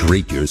fun.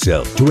 Treat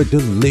yourself to a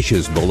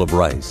delicious bowl of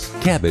rice,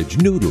 cabbage,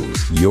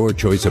 noodles, your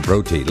choice of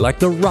protein like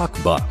the Rock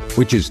Bop,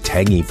 which is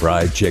tangy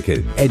fried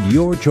chicken, and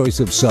your choice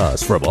of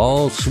sauce from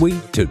all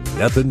sweet to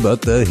nothing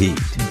but the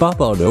heat. Bop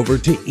on over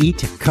to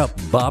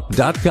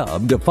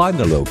eatcupbop.com to find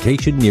the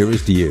location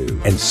nearest you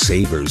and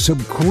savor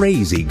some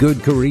crazy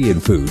good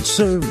Korean food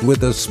served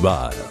with a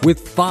smile.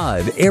 With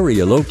 5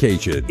 area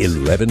locations,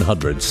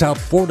 1100 South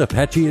Fort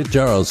Apache at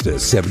Charleston,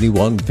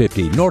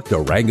 7150 North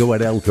Durango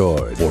at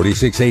Elkhorn,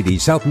 4680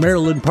 South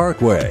Maryland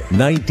Parkway,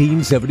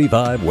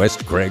 1975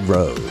 West Craig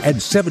Road,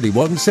 and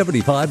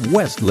 7175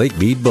 West Lake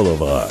Mead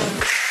Boulevard.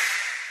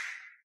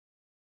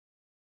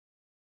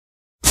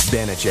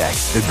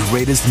 Banachak, the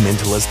greatest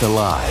mentalist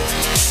alive.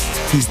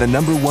 He's the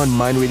 #1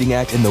 mind-reading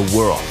act in the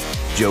world.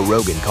 Joe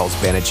Rogan calls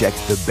Banachek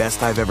the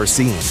best I've ever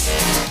seen.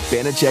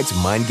 Banachek's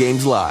Mind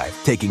Games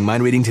Live, taking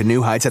mind reading to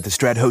new heights at the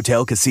Strat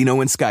Hotel, Casino,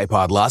 and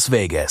Skypod, Las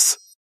Vegas.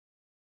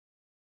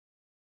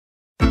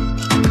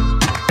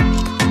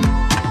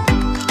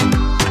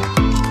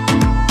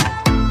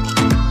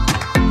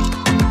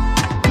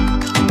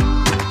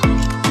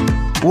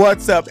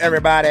 What's up,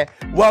 everybody?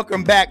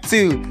 Welcome back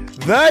to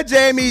the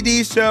Jaime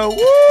Dee Show.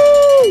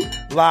 Woo!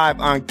 Live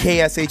on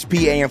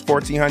KSHP AM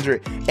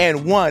 1400 and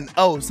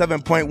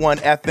 107.1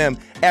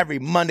 FM every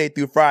Monday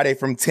through Friday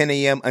from 10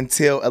 a.m.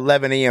 until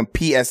 11 a.m.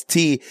 PST.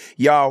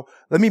 Y'all,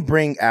 let me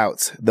bring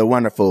out the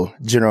wonderful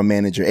general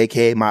manager,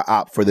 aka my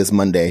op for this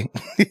Monday,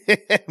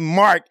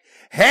 Mark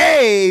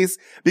Hayes,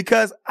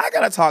 because I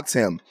gotta talk to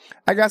him.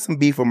 I got some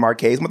beef with Mark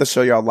Hayes. I'm going to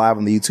show y'all live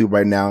on the YouTube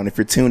right now. And if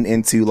you're tuned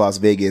into Las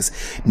Vegas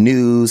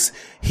news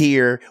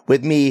here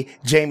with me,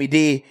 Jaime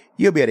Dee,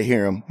 you'll be able to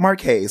hear him. Mark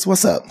Hayes,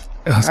 what's up?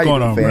 What's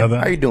going on, brother?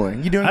 How you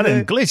doing? You doing good? I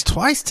didn't glitch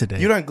twice today.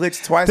 You done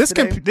glitched twice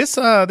today? This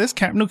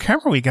new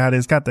camera we got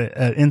has got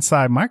the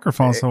inside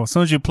microphone. So as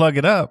soon as you plug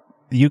it up,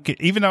 you can,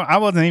 even though I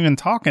wasn't even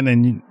talking,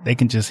 and they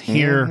can just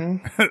hear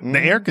the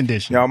air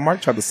conditioning. Y'all,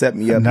 Mark tried to set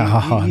me up. No,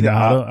 I don't do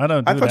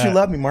that. I thought you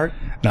loved me, Mark.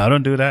 No, I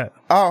don't do that.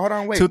 Oh, hold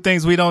on, wait. Two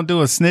things we don't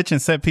do is snitch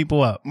and set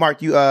people up.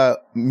 Mark, you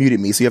muted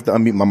me, so you have to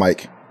unmute my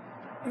mic.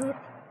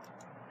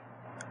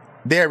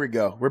 There we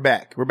go. We're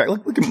back. Look,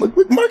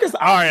 Marcus.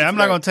 All right, I'm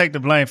not going to take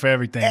the blame for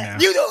everything now.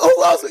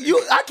 Who else?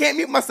 I can't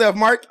mute myself,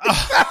 Mark.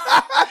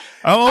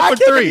 I'm 0 for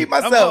 3.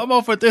 I'm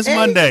 0 for this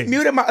Monday.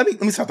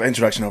 Let me start the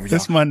introduction over, y'all.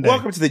 This Monday.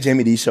 Welcome to the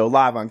Jaime Dee Show,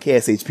 live on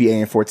KSHP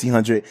AM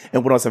 1400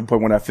 and 107.1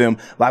 FM,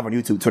 live on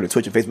YouTube, Twitter,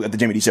 Twitch, and Facebook at the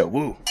Jaime Dee Show.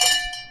 Woo.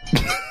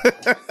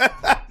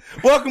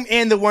 Welcome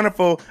in the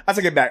wonderful. I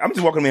take it back. I'm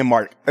just welcoming in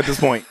Mark at this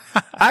point.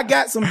 I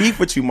got some beef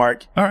with you,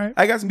 Mark. All right.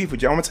 I got some beef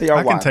with you. I'm gonna tell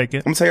y'all why. I can take it.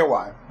 I'm gonna tell you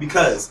why.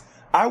 Because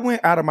I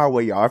went out of my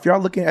way, y'all. If y'all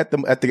looking at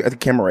the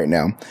camera right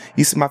now,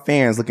 you see my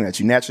fans looking at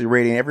you. Naturally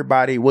Radiant,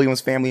 everybody,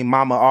 Williams family,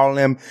 mama, all of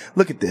them.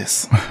 Look at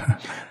this.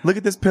 Look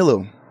at this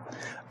pillow.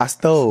 I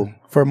stole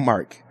for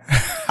Mark.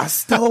 I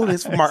stole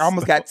this from Mark. I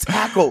almost got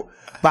tackled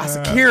by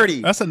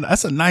security. That's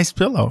a nice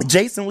pillow.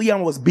 Jason Lee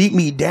almost beat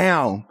me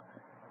down.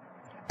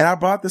 And I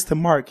brought this to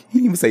Mark. He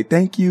didn't even say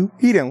thank you.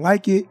 He didn't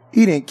like it.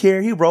 He didn't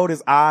care. He rolled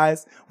his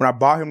eyes when I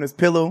bought him this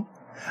pillow.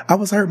 I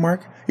was hurt,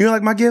 Mark. You don't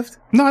like my gift?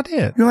 No, I did.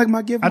 You don't like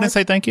my gift, Mark? I didn't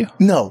say thank you?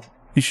 No.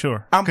 You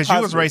sure? Because you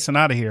was racing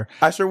out of here.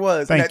 I sure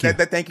was. Thank you.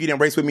 That thank you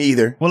didn't race with me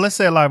either. Well, let's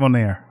say it live on the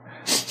air.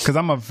 Because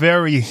I'm a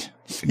very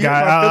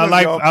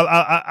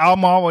guy.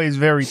 I'm always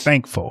very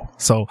thankful.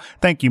 So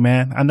thank you,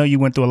 man. I know you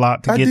went through a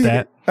lot to get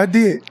that. I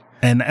did.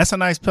 And that's a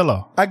nice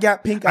pillow. I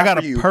got pink eye. I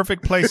got a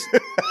perfect place.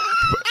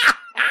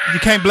 You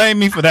can't blame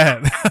me for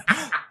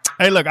that.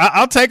 Hey, look,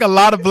 I'll take a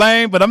lot of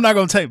blame, but I'm not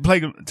going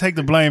to take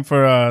the blame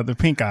for the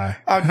pink eye.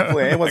 I'm just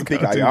playing. It wasn't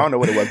pink eye. I don't know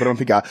what it was, but I'm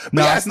pink eye. But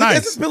no, it's nice.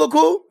 Is this pillow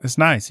cool? It's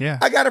nice, yeah.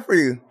 I got it for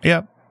you.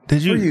 Yep.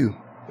 Did you? For you.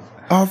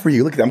 All for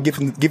you. Look at that. I'm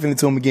giving it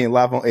to him again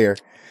live on air.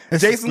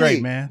 This Jason great,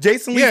 Lee, man.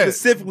 Jason Lee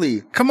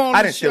specifically. Come on,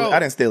 I didn't steal it. I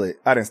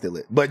didn't steal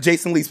it. But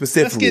Jason Lee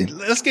specifically.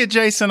 Let's get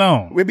Jason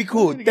on. It'd be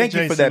cool. Thank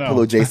you for that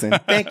pillow, Jason.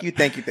 Thank you.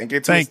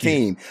 To his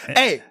team.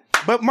 Hey,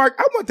 but Mark,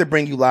 I want to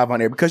bring you live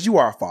on air because you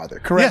are a father,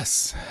 correct?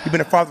 Yes. You've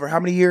been a father for how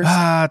many years?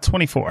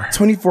 24.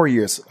 24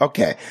 years.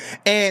 Okay.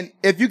 And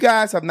if you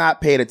guys have not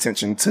paid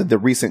attention to the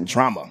recent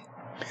drama,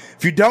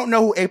 if you don't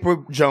know who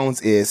April Jones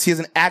is, she is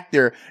an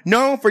actor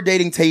known for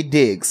dating Taye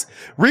Diggs.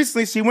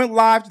 Recently, she went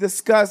live to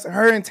discuss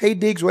her and Taye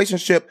Diggs'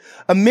 relationship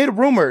amid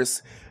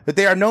rumors that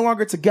they are no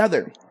longer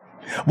together.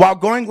 While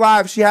going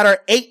live, she had her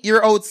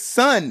 8-year-old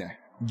son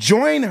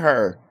join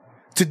her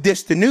to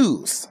dish the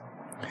news.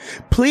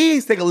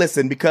 Please take a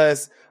listen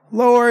because,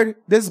 Lord,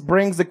 this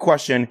brings the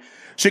question,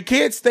 should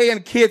kids stay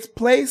in kids'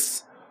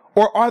 place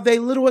or are they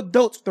little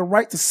adults with the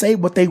right to say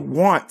what they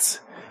want?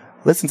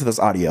 Listen to this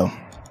audio.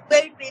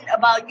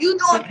 About you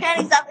throwing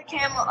panties out the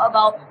camera,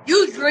 about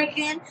you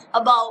drinking,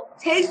 about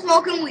Tay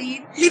smoking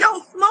weed. He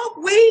don't smoke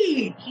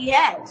weed. He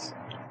has.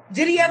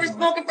 Did he ever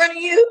smoke in front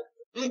of you?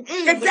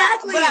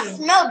 Exactly. But I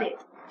smelled it.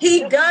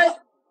 He does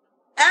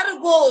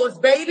edibles,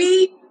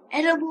 baby.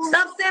 Edibles.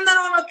 Stop saying that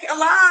on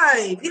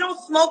live. He don't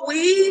smoke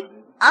weed.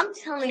 I'm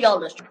telling y'all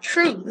the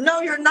truth.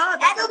 No, you're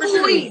not.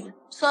 Edible weed.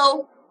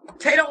 So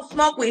Tay don't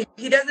smoke weed.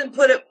 He doesn't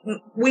put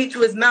weed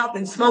to his mouth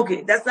and smoke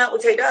it. That's not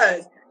what Tay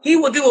does. He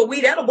will do a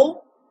weed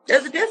edible.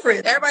 There's a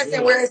difference. Everybody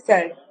saying, where is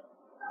Tay?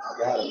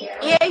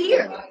 He ain't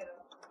here.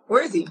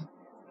 Where is he?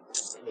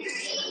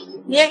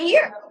 He ain't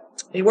here.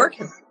 He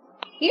working.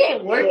 He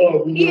ain't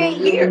working. He ain't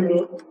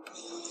here.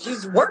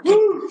 He's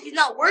working. He's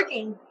not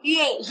working. He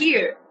ain't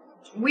here.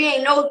 We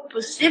ain't know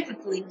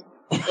specifically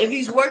if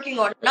he's working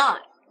or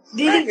not.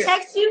 Did he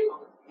text you?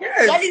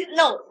 Yes.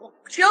 No.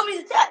 Show me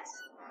the text.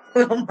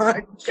 Oh my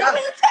God. Show me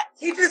the text.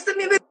 He just sent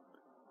me the...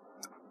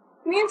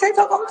 Me and Tay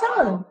talk all the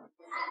time.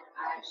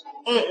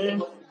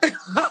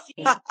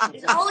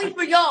 It's only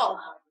for y'all.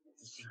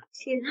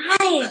 She's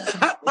lying.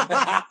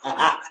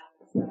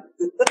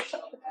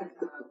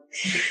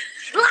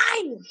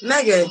 Lying.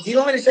 Megan, do you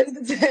want me to show you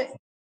the text?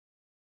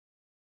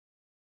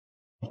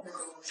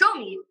 Show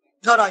me.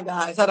 Hold on,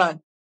 guys. Hold on.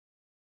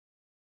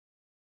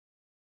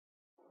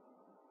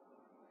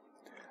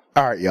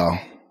 All right, y'all.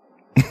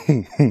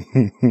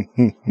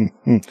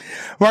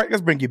 Right,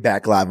 let's bring you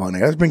back live on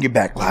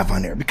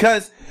there.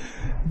 Because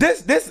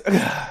this,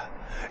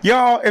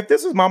 y'all, if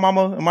this was my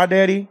mama and my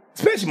daddy,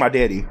 especially my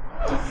daddy,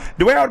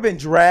 the way I would have been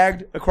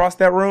dragged across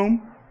that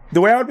room, the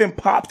way I would have been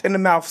popped in the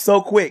mouth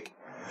so quick.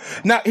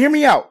 Now, hear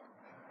me out.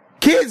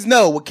 Kids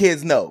know what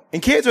kids know.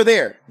 And kids are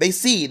there. They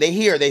see, they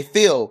hear, they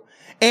feel.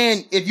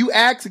 And if you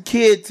ask a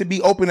kid to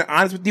be open and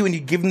honest with you and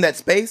you give them that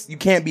space, you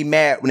can't be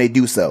mad when they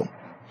do so.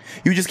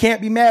 You just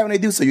can't be mad when they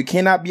do so. You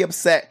cannot be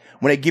upset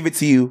when they give it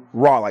to you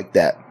raw like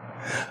that.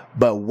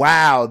 But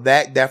wow,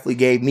 that definitely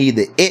gave me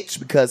the itch,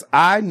 because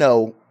I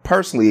know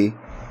personally,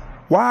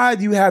 why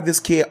do you have this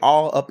kid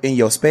all up in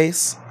your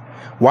space?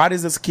 Why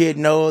does this kid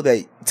know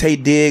that Tay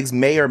Diggs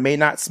may or may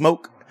not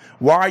smoke?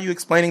 Why are you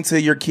explaining to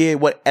your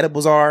kid what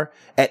edibles are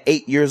at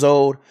 8 years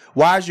old?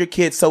 Why is your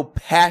kid so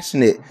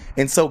passionate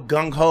and so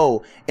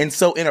gung-ho and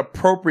so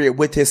inappropriate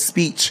with his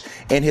speech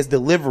and his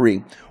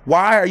delivery?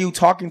 Why are you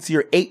talking to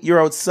your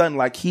 8-year-old son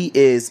like he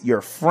is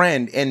your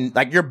friend and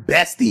like your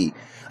bestie?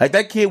 Like,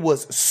 that kid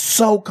was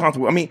so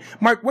comfortable. I mean,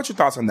 Mark, what's your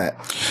thoughts on that?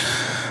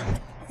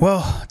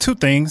 Well, two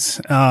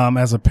things.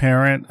 As a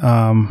parent,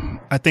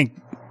 I think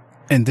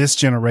in this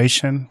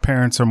generation,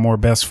 parents are more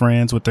best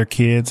friends with their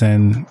kids,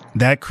 and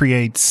that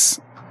creates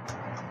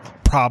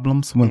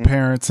problems when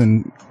parents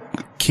and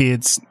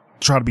kids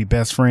try to be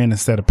best friends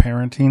instead of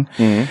parenting.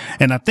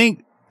 And I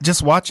think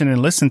just watching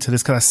and listening to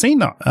this, because I seen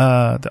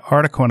the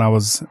article and I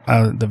was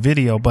the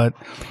video, but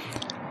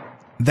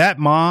that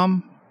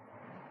mom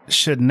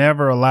should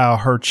never allow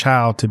her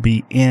child to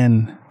be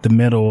in the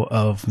middle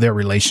of their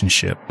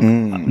relationship,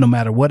 no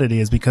matter what it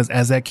is, because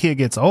as that kid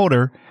gets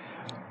older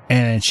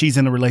and she's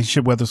in a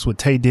relationship, whether it's with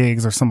Tay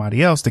Diggs or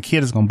somebody else, the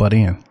kid is going to butt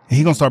in.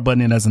 He's going to start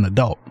butting in as an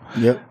adult.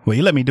 Yep. Well,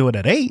 you let me do it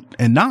at 8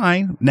 and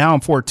 9. Now I'm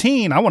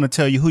 14. I want to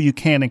tell you who you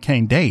can and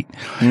can't date.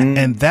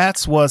 And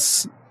that's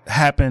what's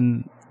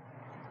happened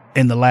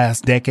in the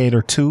last decade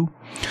or two,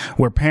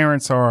 where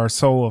parents are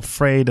so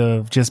afraid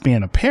of just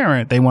being a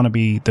parent. They want to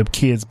be the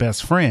kid's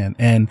best friend.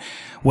 And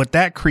what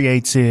that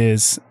creates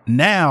is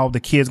now the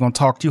kid's going to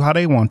talk to you how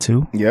they want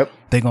to. Yep.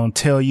 They're going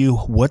to tell you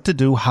what to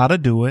do, how to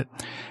do it.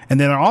 And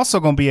then they're also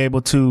going to be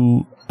able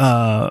to,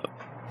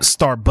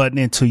 start butting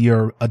into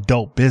your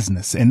adult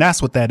business. And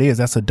that's what that is.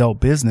 That's adult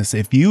business.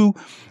 If you,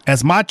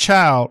 as my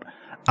child,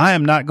 I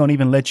am not going to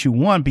even let you,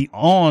 one, be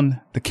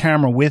on the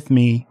camera with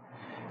me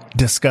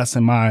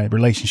discussing my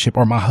relationship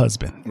or my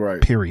husband,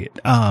 right? Period.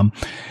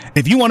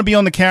 If you want to be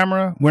on the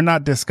camera, we're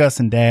not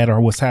discussing dad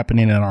or what's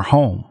happening in our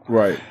home.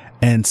 Right.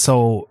 And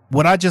so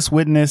what I just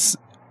witnessed,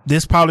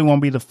 this probably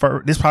won't be the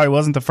first, this probably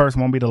wasn't the first,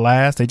 won't be the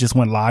last. They just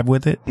went live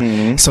with it.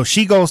 So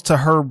she goes to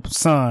her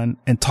son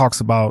and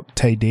talks about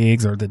Tay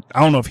Diggs, or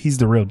I don't know if he's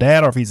the real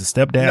dad or if he's a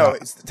stepdad. No,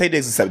 Tay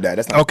Diggs is a stepdad.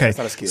 That's not, okay. That's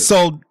not his kid.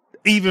 So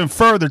even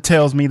further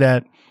tells me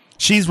that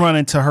she's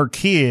running to her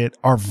kid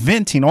or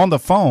venting on the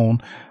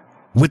phone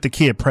with the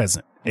kid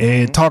present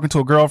and talking to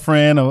a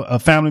girlfriend, a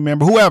family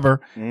member,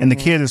 whoever, and the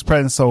kid is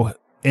present. So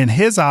in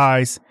his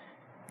eyes,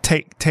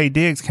 Tay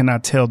Diggs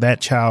cannot tell that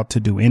child to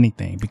do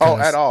anything, because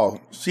at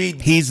all.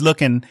 He's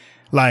looking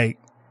like,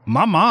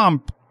 my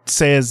mom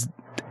says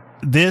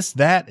this,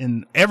 that,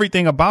 and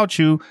everything about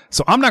you,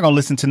 so I'm not going to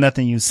listen to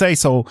nothing you say.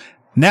 So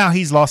now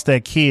he's lost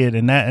that kid,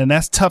 and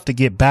that's tough to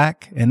get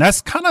back. And that's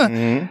kind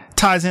of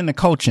ties into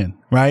coaching,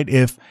 right?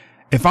 If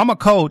I'm a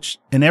coach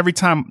and every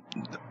time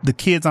the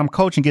kids I'm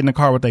coaching get in the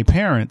car with their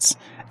parents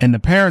and the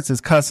parents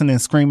is cussing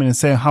and screaming and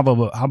saying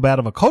how bad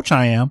of a coach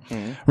I am,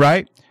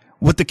 right?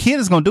 What the kid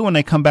is going to do when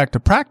they come back to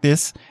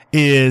practice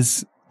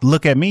is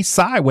look at me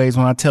sideways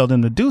when I tell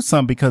them to do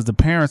something, because the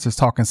parents is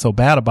talking so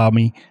bad about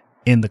me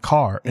in the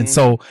car. And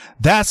so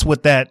that's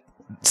what that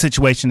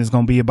situation is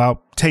going to be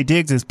about. Tay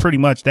Diggs is pretty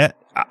much that.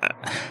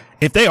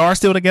 If they are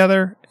still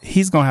together,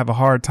 he's going to have a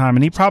hard time,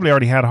 and he probably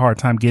already had a hard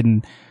time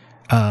getting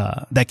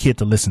that kid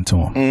to listen to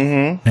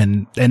him.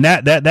 And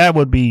that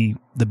would be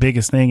the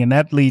biggest thing. And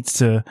that leads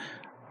to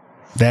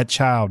that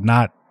child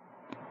not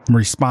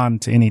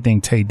respond to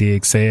anything Tay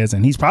Diggs says,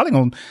 and he's probably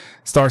going to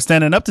start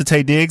standing up to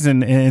Tay Diggs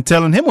and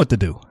telling him what to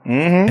do.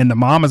 And the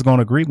mom is going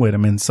to agree with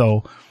him. And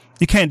so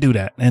you can't do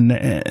that. And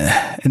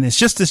it's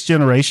just this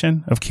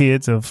generation of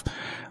kids of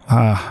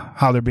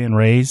how they're being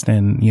raised.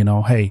 And, you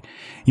know, hey,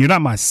 you're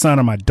not my son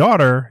or my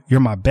daughter. You're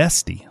my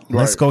bestie.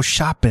 Let's go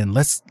shopping.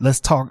 Let's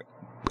talk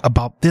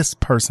about this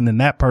person and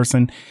that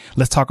person.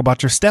 Let's talk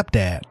about your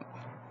stepdad.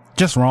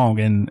 Just wrong.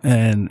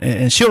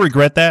 And she'll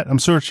regret that. I'm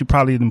sure she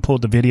probably didn't pull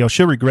the video.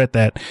 She'll regret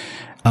that,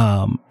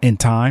 in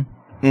time.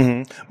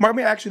 Mark, let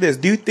me ask you this.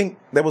 Do you think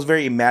that was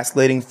very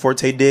emasculating for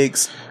Tay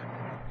Diggs?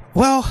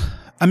 Well,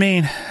 I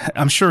mean,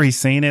 I'm sure he's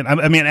seen it.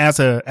 I mean, as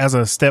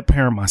a step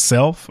parent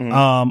myself,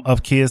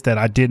 of kids that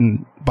I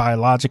didn't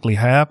biologically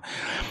have,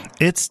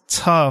 it's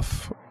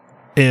tough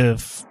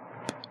if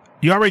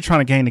you're already trying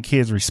to gain the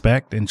kid's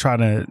respect and try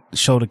to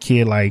show the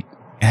kid like,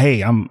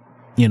 hey, I'm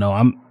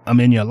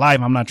in your life.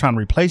 I'm not trying to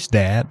replace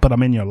dad, but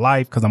I'm in your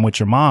life because I'm with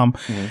your mom.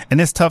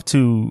 And it's tough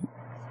to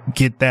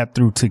get that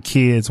through to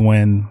kids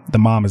when the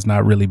mom is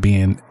not really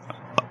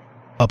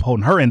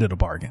upholding her end of the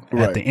bargain.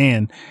 Right. At the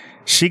end,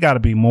 she got to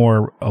be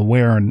more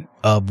aware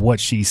of what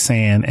she's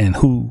saying and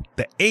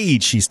the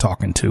age she's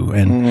talking to.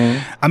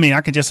 And I mean,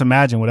 I can just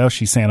imagine what else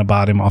she's saying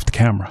about him off the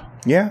camera.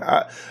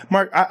 Yeah,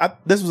 Mark,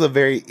 this was a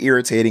very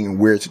irritating and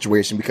weird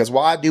situation because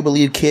while I do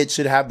believe kids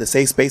should have the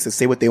safe space to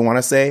say what they want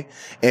to say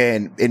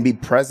and be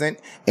present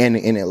and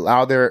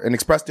allow and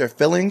express their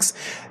feelings,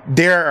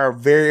 there are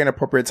very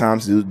inappropriate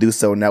times to do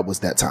so, and that was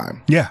that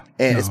time. Yeah.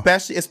 And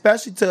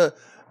especially to,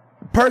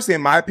 personally,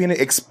 in my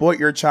opinion, exploit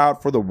your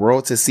child for the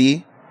world to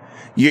see.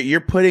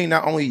 You're putting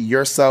not only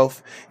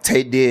yourself,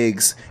 Tay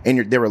Diggs, and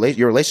your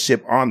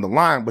relationship on the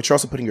line, but you're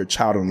also putting your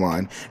child on the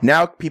line.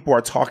 Now people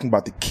are talking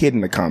about the kid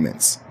in the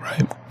comments.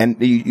 Right. And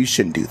you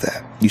shouldn't do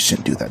that. You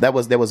shouldn't do that. That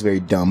was very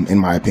dumb, in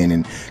my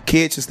opinion.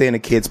 Kids should stay in a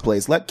kid's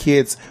place. Let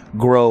kids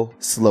grow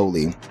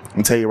slowly.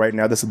 I'm telling you right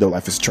now, this adult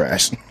life is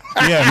trash.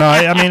 Yeah, no,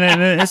 I mean,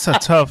 it's a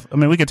tough, I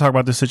mean, we could talk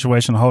about this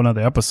situation a whole nother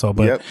episode,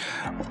 but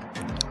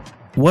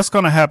what's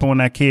going to happen when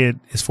that kid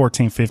is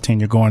 14, 15,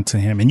 you're going to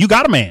him, and you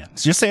got a man.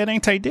 Just say it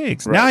ain't Tay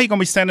Diggs. Right. Now he's going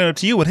to be standing up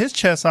to you with his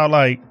chest out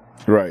like,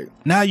 right.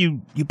 Now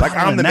you like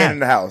I'm the man in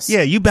the house.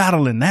 Yeah, you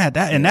battling that.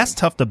 And that's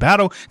tough to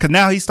battle because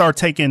now he start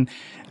taking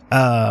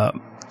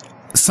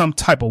some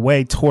type of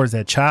way towards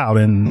that child,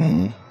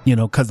 and you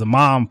know, because the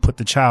mom put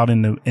the child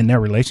in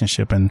their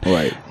relationship, and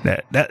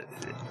that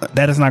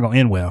is not going to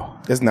end well.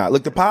 It's not.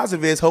 Look, the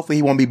positive is hopefully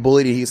he won't be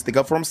bullied and he'll stick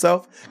up for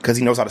himself because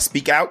he knows how to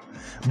speak out.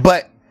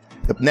 But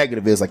the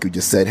negative is, like you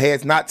just said, hey,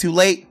 it's not too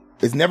late.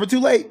 It's never too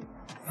late.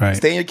 Right.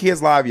 Stay in your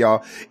kids live,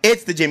 y'all.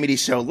 It's the Jaime Dee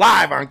Show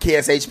live on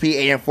KSHP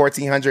AM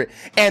 1400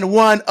 and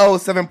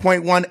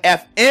 107.1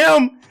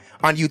 FM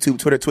on YouTube,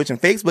 Twitter, Twitch,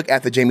 and Facebook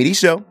at the Jaime Dee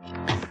Show.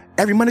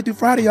 Every Monday through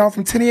Friday, y'all,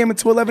 from 10 a.m.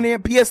 until 11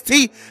 a.m. PST.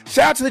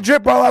 Shout out to the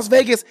Drip Bar Las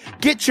Vegas.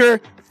 Get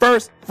your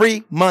first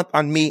free month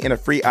on me and a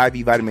free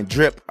IV vitamin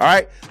drip. All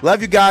right.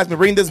 Love you guys. Been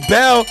ringing this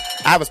bell.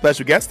 I have a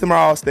special guest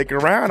tomorrow. Sticking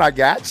around. I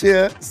got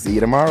you. See you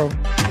tomorrow.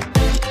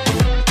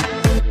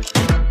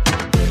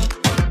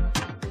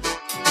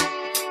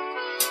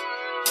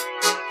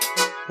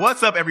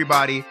 What's up,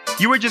 everybody?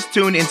 You were just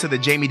tuned into the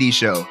Jaime Dee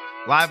Show,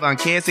 live on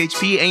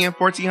KSHP AM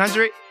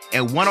 1400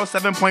 and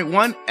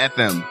 107.1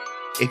 FM.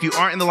 If you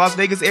aren't in the Las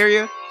Vegas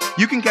area,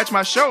 you can catch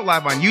my show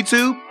live on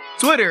YouTube,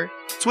 Twitter,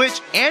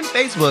 Twitch, and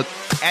Facebook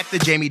at the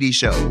Jaime Dee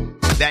Show.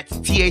 That's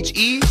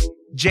TheJaimeDeeshow.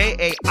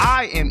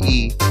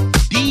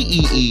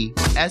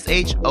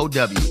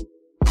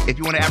 If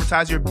you want to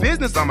advertise your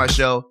business on my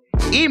show,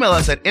 email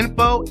us at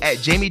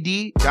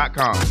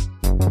info@jaimedee.com.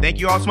 Thank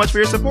you all so much for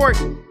your support.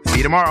 See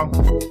you tomorrow.